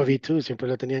Bon Jovi too, siempre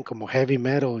lo tenían como heavy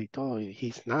metal y todo.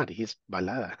 He's not, he's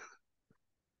balada.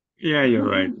 yeah, you're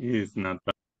right. It's not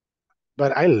bad.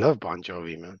 But I love Bon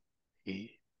Jovi, man.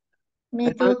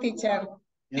 Me too, teacher.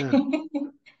 Yeah.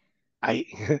 I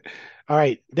all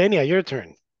right, Denia, your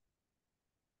turn.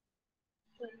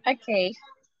 Okay.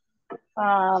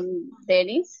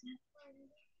 Dennis.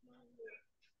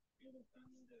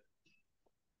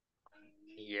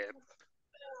 Yep.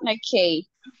 Okay.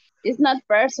 It's not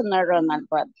personal, Ronald,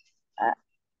 but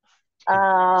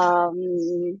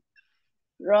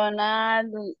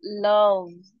Ronald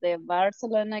loves the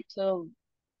Barcelona club.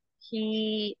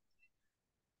 Ahí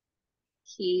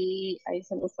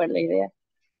se me fue la idea.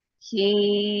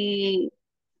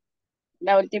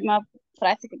 La última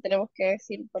frase que tenemos que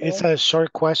decir, It's perdón. a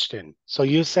short question. So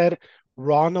you said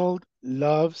Ronald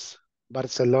loves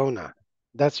Barcelona.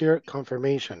 That's your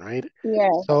confirmation, right? Yeah,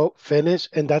 So finish,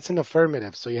 and that's an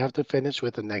affirmative. So you have to finish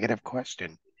with a negative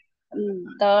question.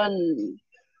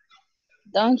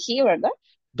 don't he, ¿verdad?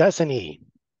 Doesn't he?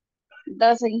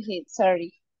 Doesn't he,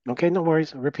 sorry. Okay, no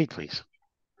worries. Repeat, please.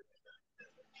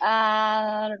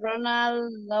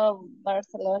 Ronald love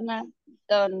Barcelona,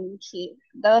 don't he?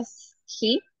 Does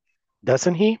he?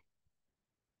 Doesn't he?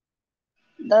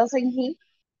 Doesn't he?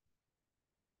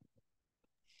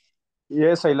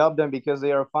 Yes, I love them because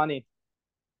they are funny.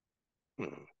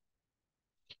 Mm.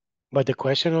 But the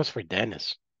question was for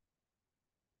Dennis.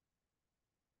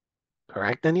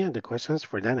 Correct, Dania? The question is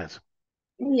for Dennis.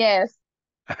 Yes.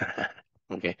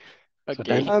 Okay. So Okay.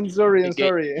 then, I'm sorry, He I'm ga-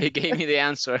 sorry. he gave me the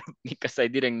answer because I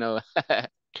didn't know.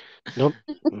 nope.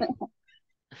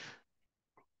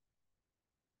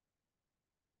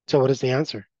 So what is the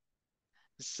answer?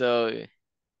 So,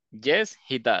 yes,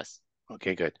 he does.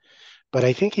 Okay, good. But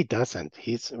I think he doesn't.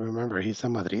 Remember, he's a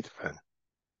Madrid fan.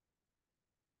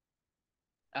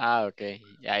 Ah, okay.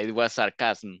 Yeah, it was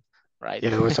sarcasm, right?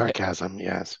 Yeah, it was sarcasm,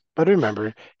 yes. But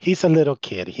remember, he's a little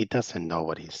kid. He doesn't know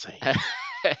what he's saying.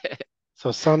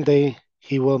 So someday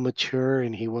he will mature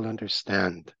and he will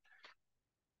understand.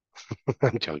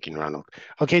 I'm joking, Ronald.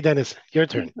 Okay, Dennis, your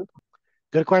turn.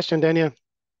 Good question, Dania.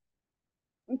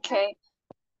 Okay.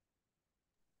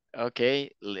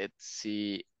 Okay, let's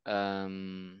see.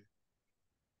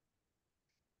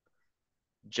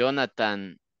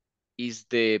 Jonathan, is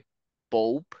the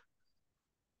Pope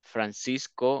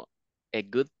Francisco a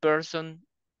good person?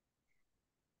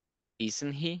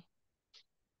 Isn't he?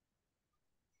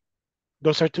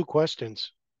 Those are two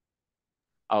questions.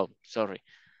 Oh, sorry.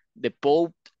 The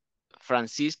Pope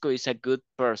Francisco is a good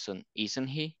person, isn't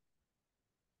he?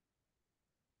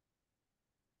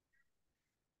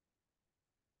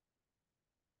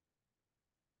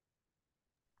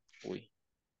 Uy.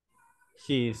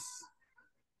 He's,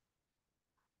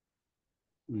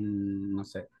 no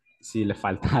sé si le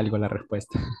falta algo a la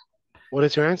respuesta. What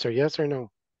is your answer? Yes or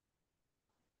no?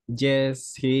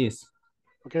 Yes, he is.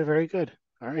 Okay, very good.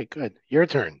 All right, good. Your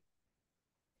turn.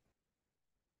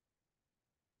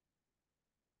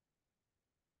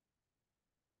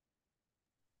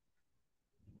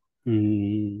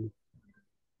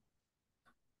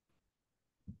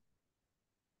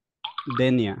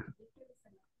 Denia.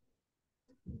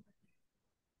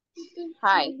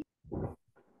 Hi.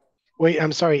 Wait,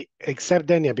 I'm sorry, except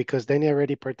Dania, because Dania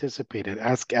already participated.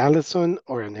 Ask Allison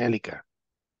or Angelica.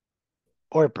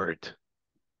 Or Bert.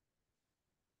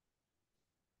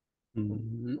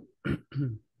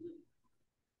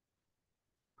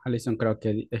 Alison creo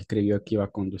que escribió que iba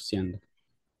conduciendo.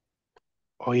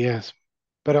 Oh, yes.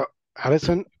 Pero,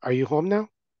 Allison, are you home now?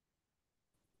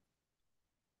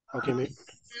 Okay, maybe.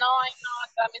 No, I'm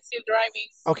not. I'm still driving.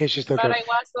 Okay, she's still But driving.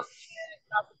 I was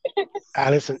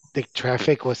Allison, the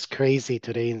traffic was crazy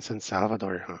today in San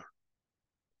Salvador, huh?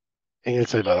 In El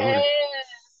Salvador.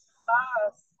 yes,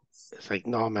 bus. It's like,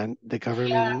 no, man, the Yeah,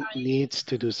 government needs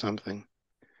to do something.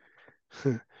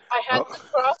 I had Oh, to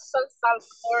cross San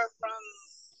Salvador from,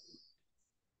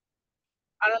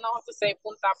 I don't know how to say,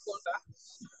 punta a punta.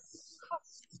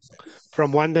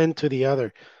 from one end to the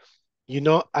other. You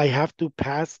know, I have to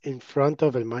pass in front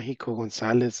of El Mágico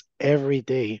González every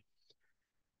day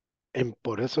And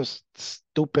por esos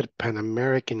stupid Pan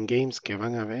American games que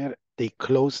van a ver, they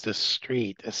close the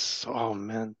street. It's, oh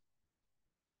man.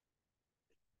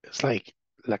 It's like,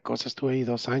 la cosa estuve ahí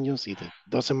 2 años y de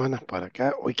 2 semanas para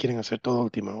acá, hoy quieren hacer todo a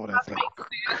última hora. It's That like makes sense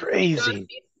because crazy.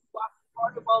 it was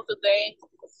affordable today.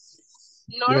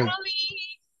 Yeah.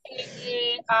 Normally,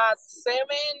 at 7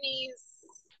 is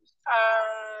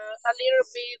a little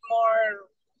bit more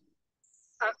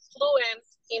fluent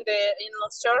in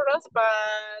los chorros,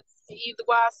 but it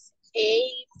was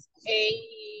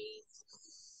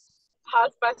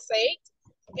 8:30,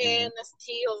 and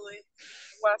still it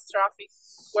was traffic.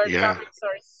 Yeah. Traffic,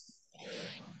 sorry.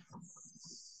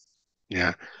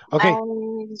 Yeah. Okay.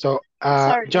 So,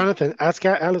 Sorry. Jonathan, ask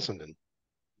Allison then.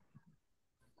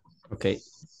 Okay.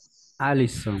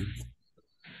 Allison.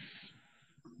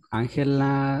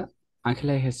 Angela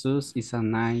Jesus is a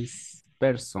nice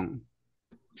person.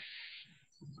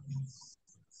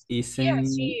 Isn't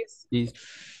Yes, she is. is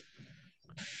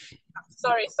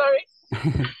Sorry.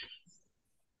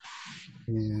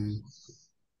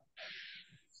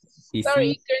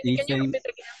 Sorry, can you repeat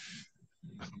again?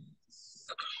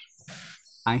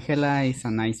 Angela is a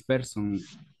nice person,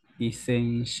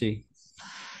 isn't she?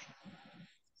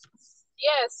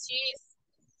 Yes, she is.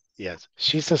 Yes,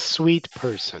 she's a sweet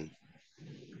person.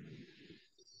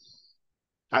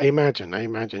 I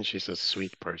imagine she's a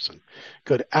sweet person.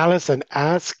 Good. Allison,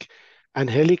 ask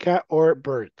Angelica or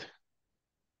Bert.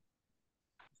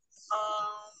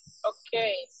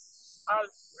 Okay.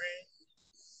 Alfred.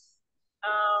 I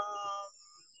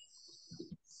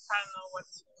don't know what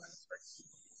to answer.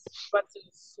 What to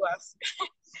ask.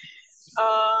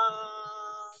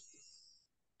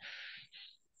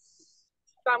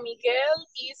 San Miguel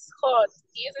is hot,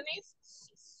 isn't it?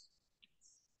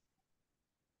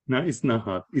 No, it's not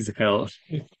hot. It's hell.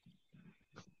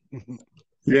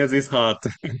 Yes, it's hot.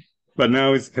 But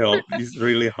now it's hell. It's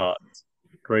really hot.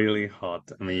 Really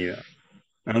hot. I mean,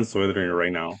 I'm sweating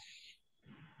right now.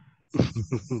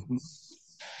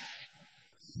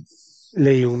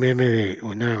 Leí un meme de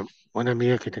una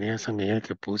amiga que tenía en San Miguel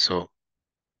que puso,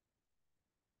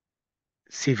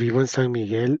 si vivo en San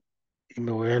Miguel y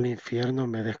me voy al infierno,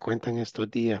 me descuentan estos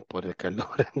días por el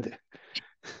calor.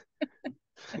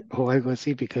 O algo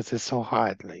así, because it's so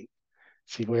hot. Like,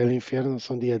 si voy al infierno,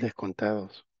 son días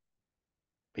descontados.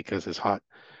 Because it's hot.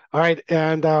 All right,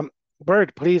 and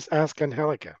Bert, please ask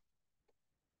Angelica.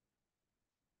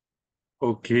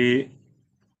 Okay.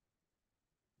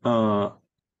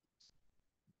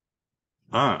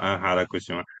 I had a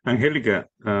question. Angelica,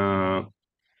 well,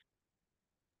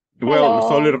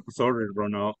 Hello. sorry,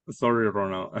 Ronald. Sorry,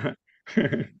 Ronald.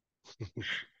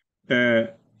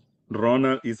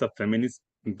 Ronald is a feminist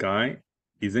guy,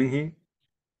 isn't he?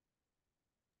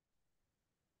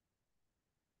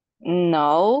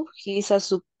 No, he's a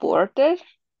supporter.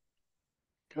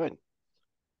 Good.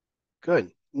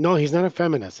 Good. No, he's not a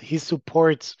feminist. He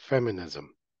supports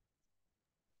feminism.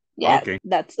 Yeah, Okay.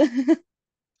 that's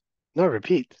No,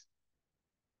 repeat.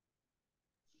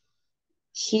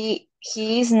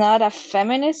 he's not a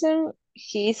feminism,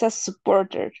 he's a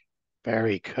supporter.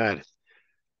 Very good.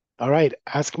 All right,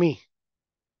 ask me.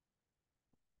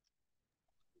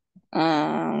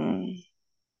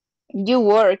 You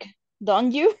work,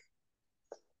 don't you?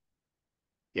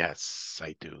 Yes,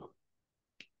 I do.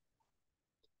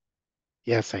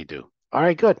 Yes, I do. All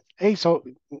right, good. Hey, so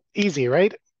easy,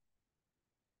 right?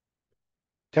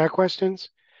 Tag questions.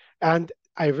 And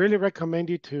I really recommend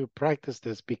you to practice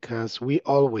this because we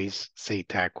always say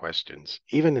tag questions,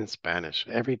 even in Spanish.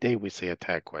 Every day we say a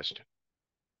tag question.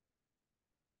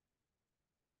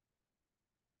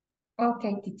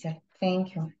 Okay, teacher.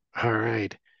 Thank you. All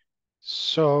right.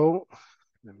 So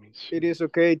let me see. It is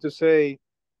okay to say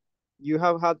you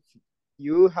have had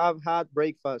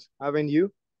breakfast, haven't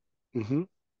you? Mm-hmm.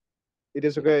 It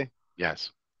is okay.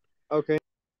 Yes. Okay.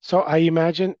 So I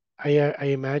imagine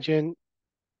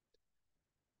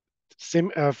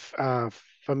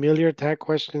familiar tag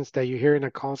questions that you hear in a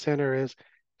call center is,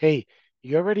 hey,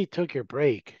 you already took your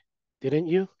break, didn't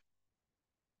you?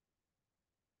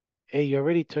 Hey, you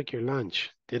already took your lunch,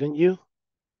 didn't you?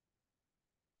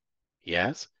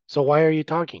 Yes. So why are you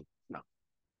talking? No.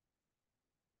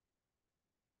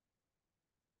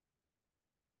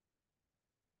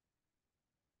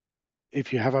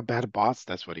 If you have a bad boss,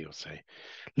 that's what he'll say.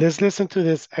 Let's listen to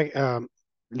this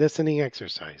listening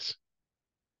exercise.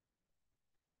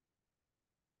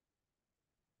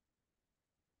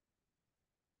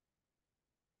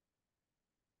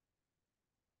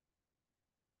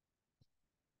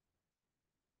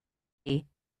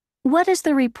 What is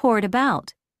the report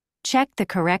about? Check the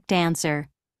correct answer.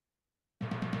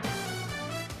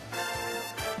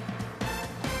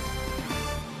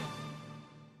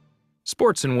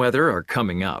 Sports and weather are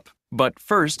coming up, but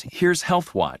first, here's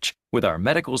Health Watch with our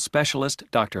medical specialist,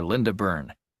 Dr. Linda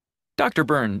Byrne. Dr.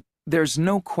 Byrne, there's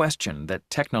no question that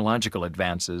technological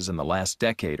advances in the last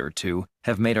decade or two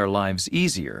have made our lives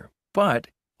easier, but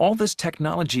all this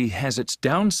technology has its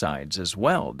downsides as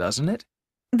well, doesn't it?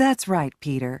 That's right,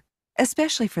 Peter,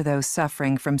 especially for those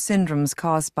suffering from syndromes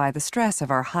caused by the stress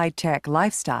of our high-tech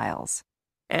lifestyles.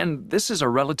 And this is a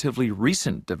relatively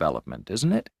recent development,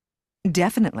 isn't it?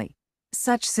 Definitely.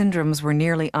 Such syndromes were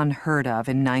nearly unheard of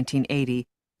in 1980,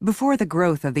 before the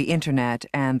growth of the Internet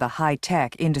and the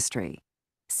high-tech industry.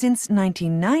 Since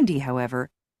 1990, however,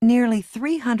 nearly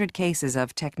 300 cases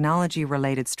of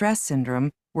technology-related stress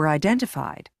syndrome were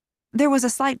identified. There was a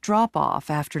slight drop-off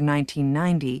after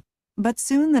 1990, but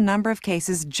soon the number of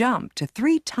cases jumped to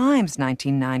 3 times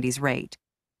 1990's rate,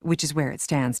 which is where it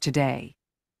stands today.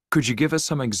 Could you give us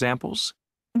some examples?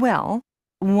 Well,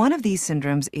 one of these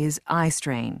syndromes is eye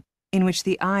strain, in which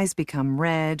the eyes become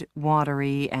red,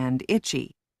 watery, and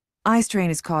itchy. Eye strain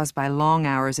is caused by long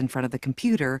hours in front of the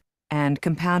computer and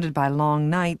compounded by long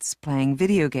nights playing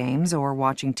video games or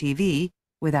watching TV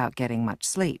without getting much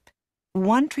sleep.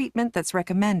 One treatment that's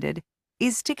recommended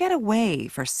is to get away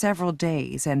for several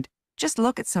days and just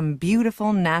look at some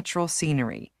beautiful natural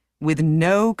scenery with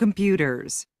no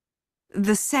computers.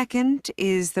 The second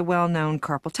is the well-known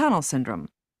carpal tunnel syndrome,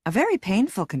 a very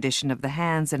painful condition of the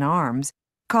hands and arms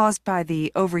caused by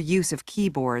the overuse of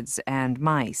keyboards and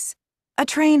mice. A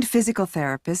trained physical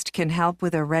therapist can help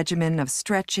with a regimen of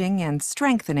stretching and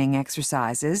strengthening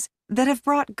exercises that have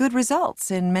brought good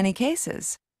results in many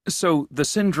cases. So the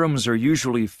syndromes are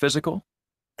usually physical?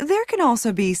 There can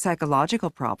also be psychological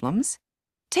problems.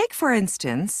 Take, for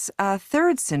instance, a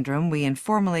third syndrome we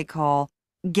informally call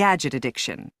gadget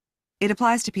addiction. It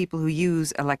applies to people who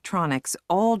use electronics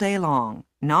all day long,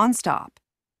 non-stop.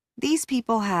 These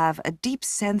people have a deep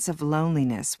sense of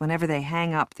loneliness whenever they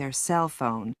hang up their cell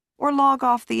phone or log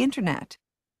off the internet.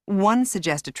 One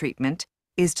suggested treatment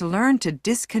is to learn to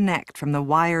disconnect from the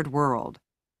wired world.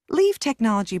 Leave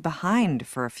technology behind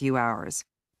for a few hours.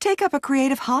 Take up a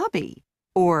creative hobby,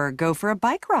 or go for a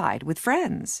bike ride with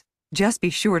friends. Just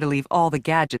be sure to leave all the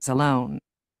gadgets alone.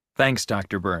 Thanks,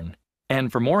 Dr. Byrne.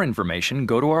 And for more information,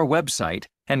 go to our website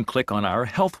and click on our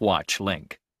Health Watch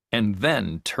link, and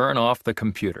then turn off the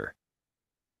computer.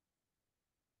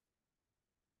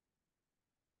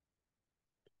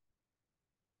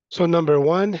 So number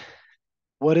 1,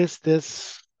 what is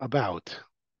this about?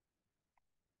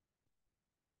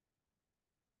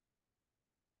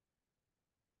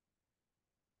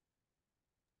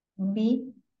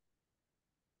 B.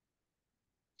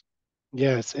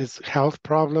 Yes, it's health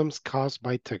problems caused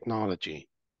by technology.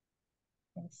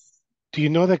 Yes. Do you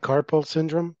know the carpal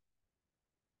syndrome?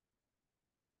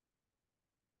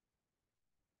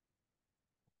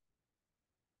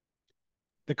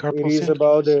 The carpal It is syndrome.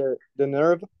 about the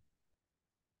nerve.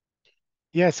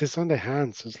 Yes, it's on the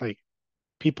hands. It's like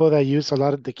people that use a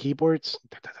lot of the keyboards.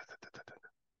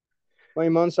 My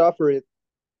mom suffered.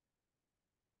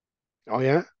 Oh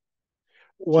yeah?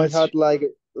 She had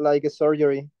like a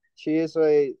surgery. She is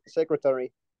a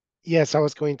secretary. Yes, I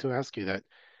was going to ask you that.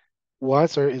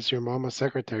 Was or is your mom a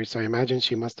secretary? So I imagine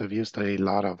she must have used a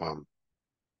lot of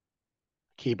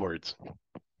keyboards.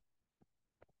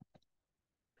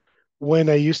 When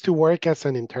I used to work as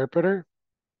an interpreter,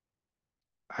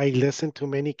 I listened to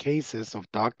many cases of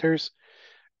doctors,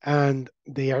 and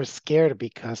they are scared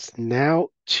because now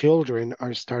children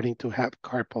are starting to have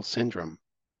carpal syndrome.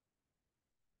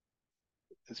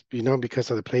 It's, because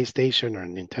of the PlayStation or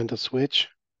Nintendo Switch.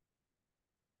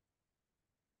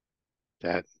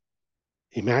 That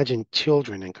imagine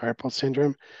children and carpal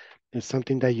syndrome is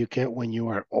something that you get when you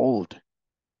are older.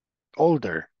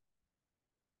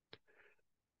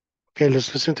 Okay,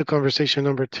 let's listen to conversation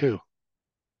number 2.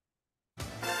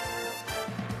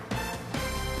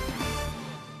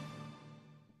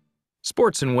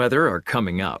 Sports and weather are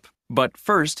coming up, but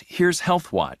first, here's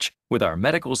Health Watch with our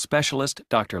medical specialist,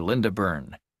 Dr. Linda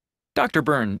Byrne. Dr.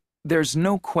 Byrne, there's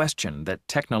no question that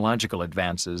technological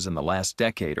advances in the last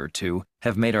decade or two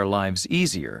have made our lives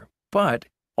easier, but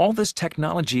all this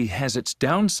technology has its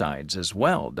downsides as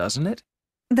well, doesn't it?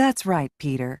 That's right,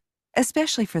 Peter,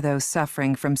 especially for those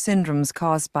suffering from syndromes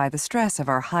caused by the stress of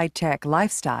our high-tech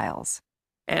lifestyles.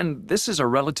 And this is a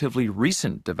relatively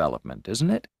recent development, isn't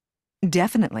it?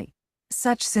 Definitely.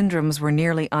 Such syndromes were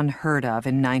nearly unheard of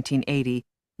in 1980,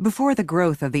 before the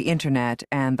growth of the Internet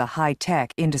and the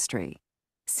high-tech industry.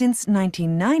 Since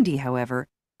 1990, however,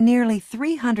 nearly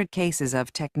 300 cases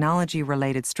of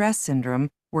technology-related stress syndrome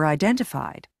were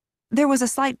identified. There was a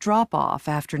slight drop-off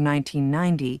after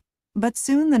 1990, But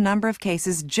soon the number of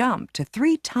cases jumped to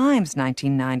 3 times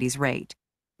 1990's rate,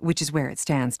 which is where it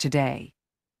stands today.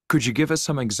 Could you give us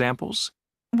some examples?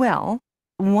 Well,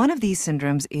 one of these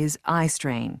syndromes is eye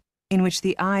strain, in which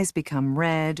the eyes become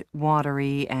red,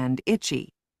 watery, and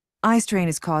itchy. Eye strain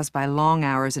is caused by long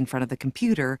hours in front of the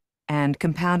computer and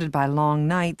compounded by long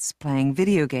nights playing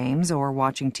video games or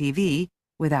watching TV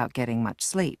without getting much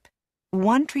sleep.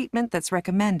 One treatment that's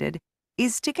recommended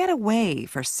is to get away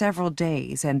for several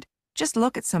days and just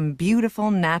look at some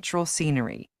beautiful natural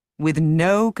scenery with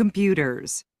no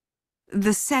computers.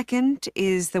 The second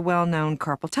is the well-known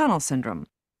carpal tunnel syndrome,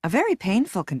 a very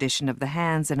painful condition of the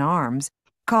hands and arms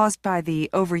caused by the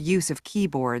overuse of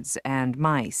keyboards and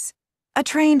mice. A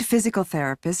trained physical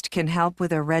therapist can help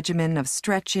with a regimen of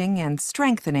stretching and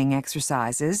strengthening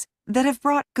exercises that have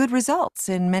brought good results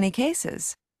in many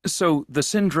cases. So the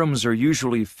syndromes are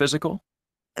usually physical?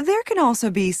 There can also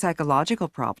be psychological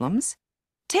problems.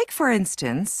 Take, for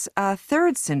instance, a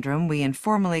third syndrome we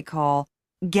informally call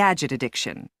gadget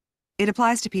addiction. It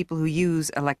applies to people who use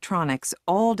electronics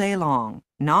all day long,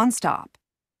 nonstop.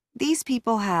 These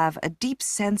people have a deep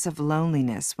sense of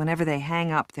loneliness whenever they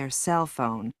hang up their cell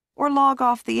phone or log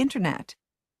off the internet.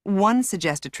 One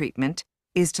suggested treatment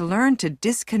is to learn to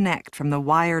disconnect from the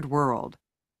wired world.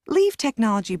 Leave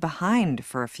technology behind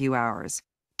for a few hours.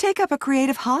 Take up a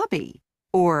creative hobby,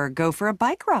 or go for a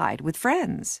bike ride with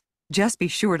friends. Just be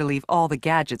sure to leave all the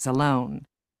gadgets alone.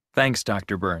 Thanks,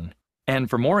 Dr. Byrne. And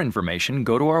for more information,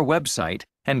 go to our website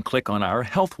and click on our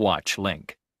Health Watch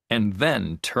link, and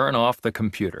then turn off the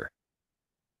computer.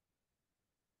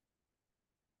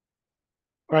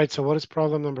 All right, so what is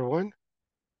problem number 1?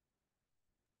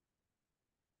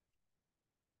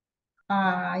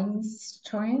 Eye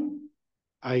strain.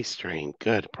 Eye strain.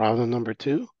 Good. Problem number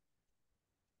 2?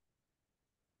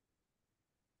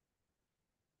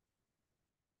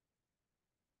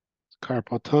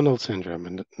 Carpal tunnel syndrome.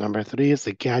 And number 3 is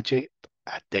the gadget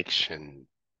addiction.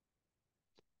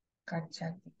 Gadget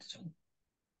addiction.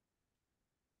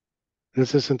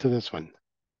 Let's listen to this one.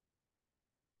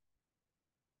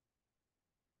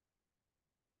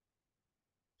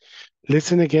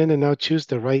 Listen again and now choose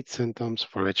the right symptoms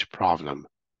for each problem.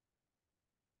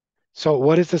 So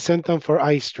what is the symptom for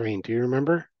eye strain? Do you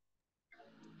remember?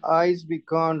 Eyes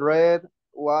become red,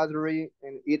 watery,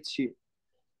 and itchy.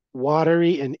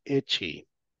 Watery and itchy.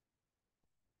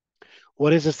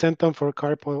 What is the symptom for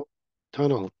carpal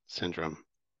tunnel syndrome?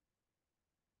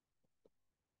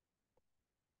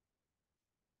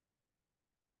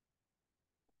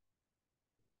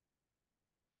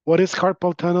 What is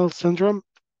carpal tunnel syndrome?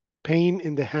 Pain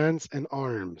in the hands and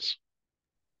arms.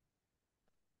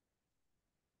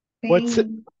 What's it?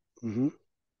 Pain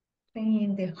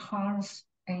in the hands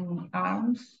and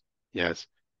arms. Yes.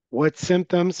 What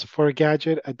symptoms for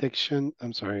gadget addiction?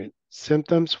 I'm sorry.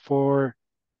 Symptoms for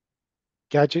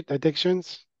gadget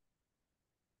addictions?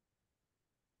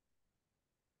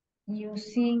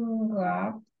 Using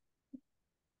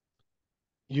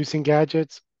Using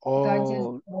gadgets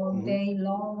gadgets all mhm, day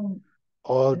long.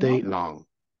 all day long.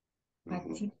 A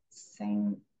Mhm. deep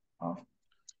sense of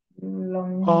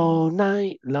loneliness. All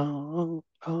night long,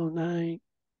 all night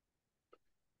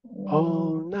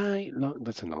long.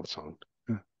 That's an old song.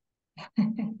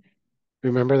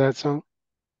 Remember that song?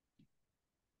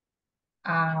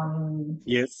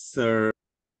 Yes, sir.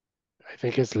 I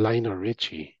think it's Lionel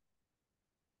Richie.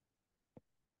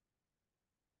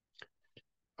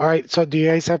 All right, so do you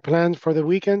guys have plans for the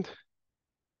weekend?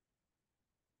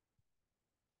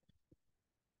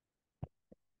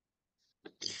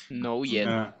 No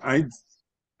yet.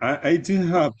 I do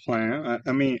have a plan.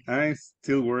 I mean, I'm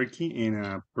still working in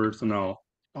a personal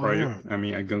project. Oh. I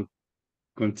mean, I can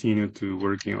continue to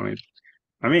working on it.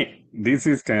 I mean, this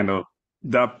is kind of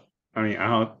that. I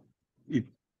mean, it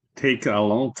take a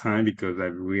long time because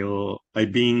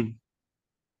I've been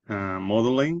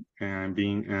modeling and I've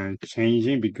been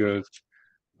changing because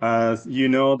as you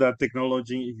know that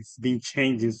technology is been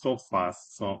changing so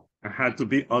fast. So I had to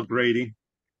be upgrading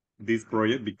this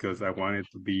project because I wanted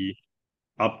to be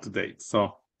up to date.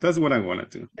 So that's what I want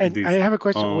to do And I this have a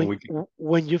question. weekend.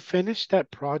 When you finish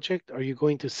that project, are you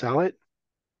going to sell it?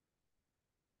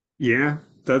 Yeah,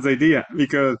 that's the idea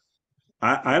because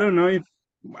I don't know if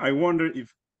I wonder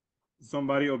if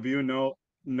somebody of you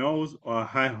knows or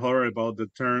have heard about the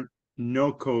term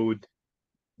no code.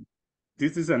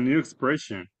 This is a new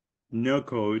expression, no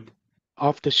code.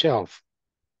 Off the shelf.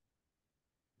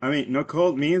 I mean, no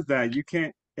code means that you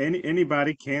can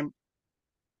anybody can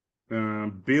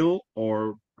build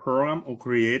or program or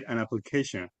create an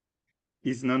application.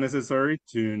 It's not necessary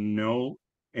to know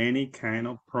any kind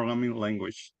of programming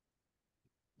language.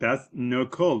 that's no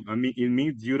code. I mean, it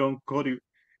means you don't code it,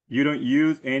 you don't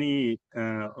use any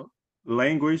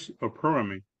language or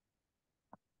programming.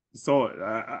 So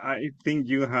I think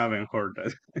you haven't heard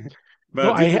that. But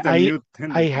No, this is the new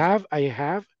tendency. I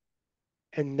have,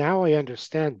 and now I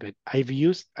understand. But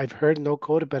I've heard no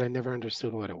code, but I never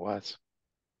understood what it was.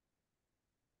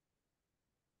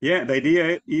 Yeah, the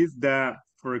idea is that,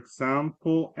 for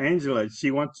example, Angela,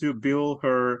 she wants to build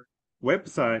her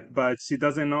website, but she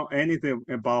doesn't know anything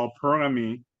about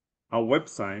programming a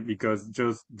website because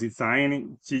just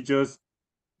designing, she just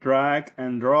drag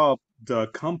and drop the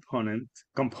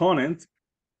component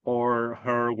or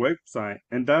her website,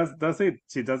 and that's it.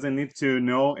 She doesn't need to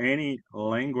know any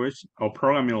language or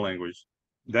programming language.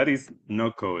 That is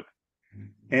no code.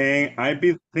 And I've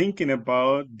been thinking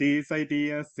about this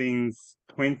idea since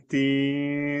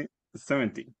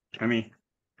 2017. I mean,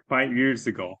 5 years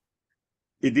ago.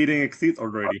 It didn't exist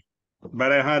already,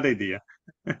 but I had idea.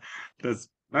 That's,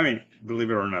 I mean, believe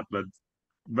it or not, but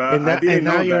I didn't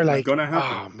now know you're that it's like, gonna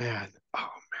happen. oh man.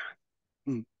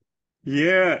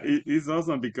 Yeah, it's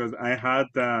awesome because I had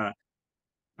the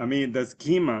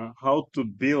schema how to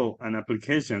build an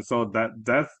application. So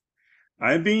that's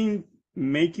I've been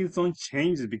making some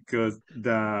changes because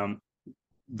the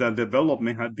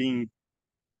development had been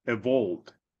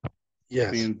evolved.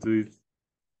 Yes. Since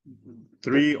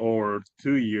 3 or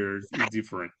 2 years is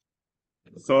different.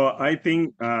 So I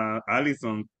think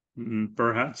Allison,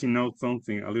 perhaps she knows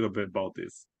something a little bit about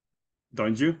this,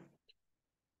 don't you?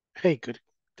 Hey, good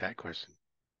tag question.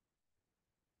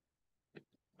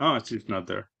 Oh, she's not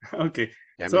there. Okay.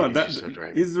 Yeah, So maybe that she's still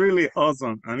driving. is really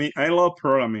awesome. I mean, I love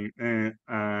programming and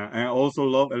I also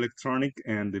love electronic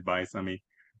and device. I mean,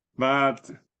 but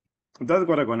that's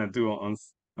what I'm gonna do on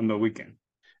the weekend.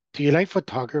 Do you like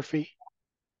photography?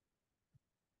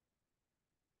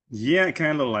 Yeah, I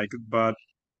kind of like it, but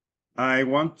I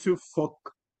want to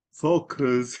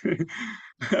focus.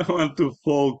 I want to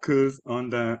focus on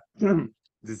the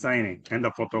designing and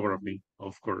the photography,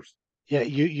 of course. Yeah,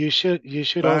 you should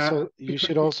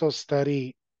But also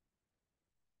study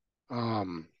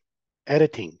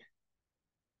editing,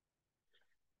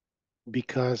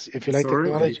 because if you like sorry,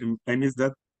 technology, I missed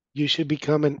that. you should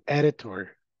become an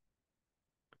editor.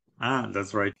 Ah,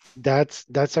 that's right.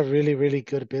 That's a really, really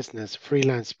good business,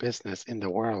 freelance business in the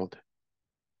world.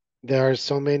 There are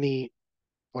so many,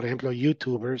 for example,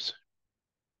 YouTubers.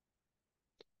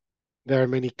 There are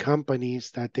many companies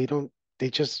that they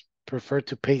just prefer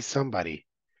to pay somebody.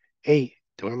 Hey,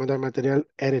 te voy a mandar material,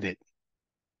 edit it.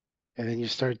 And then you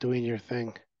start doing your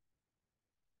thing.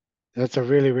 That's a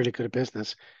really, really good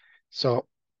business. So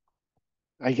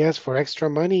I guess for extra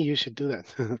money, you should do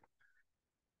that.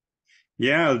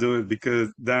 Yeah, I'll do it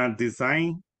because that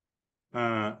design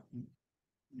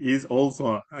is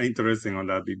also interesting on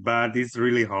that bit, but it's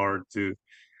really hard to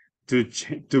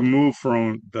move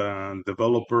from the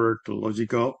developer to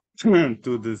logical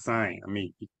to design. I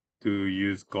mean, to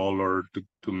use color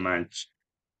to match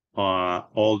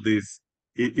all this.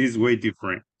 It is way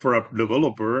different for a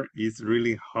developer. It's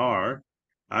really hard.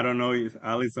 I don't know if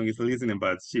Alison is listening,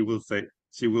 but she will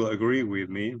agree with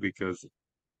me because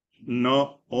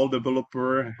not all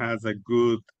developer has a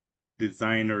good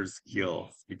designer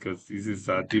skills because this is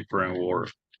a different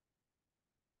world.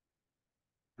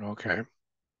 Okay.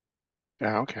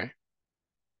 Yeah, okay.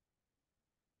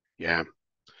 Yeah.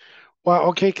 Well,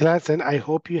 okay, class, and I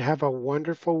hope you have a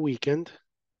wonderful weekend.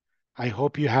 I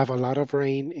hope you have a lot of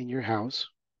rain in your house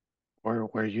or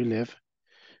where you live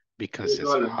because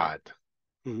it's hot.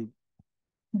 Mhm.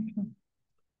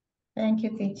 Thank you,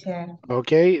 teacher.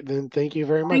 Okay, then thank you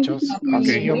very much. Thank you, I'll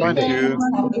see you Okay, Monday. thank you.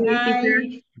 Good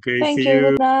night. Okay, Thank see you. you.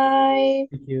 Good night.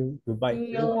 Thank you. Goodbye.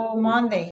 See you Monday.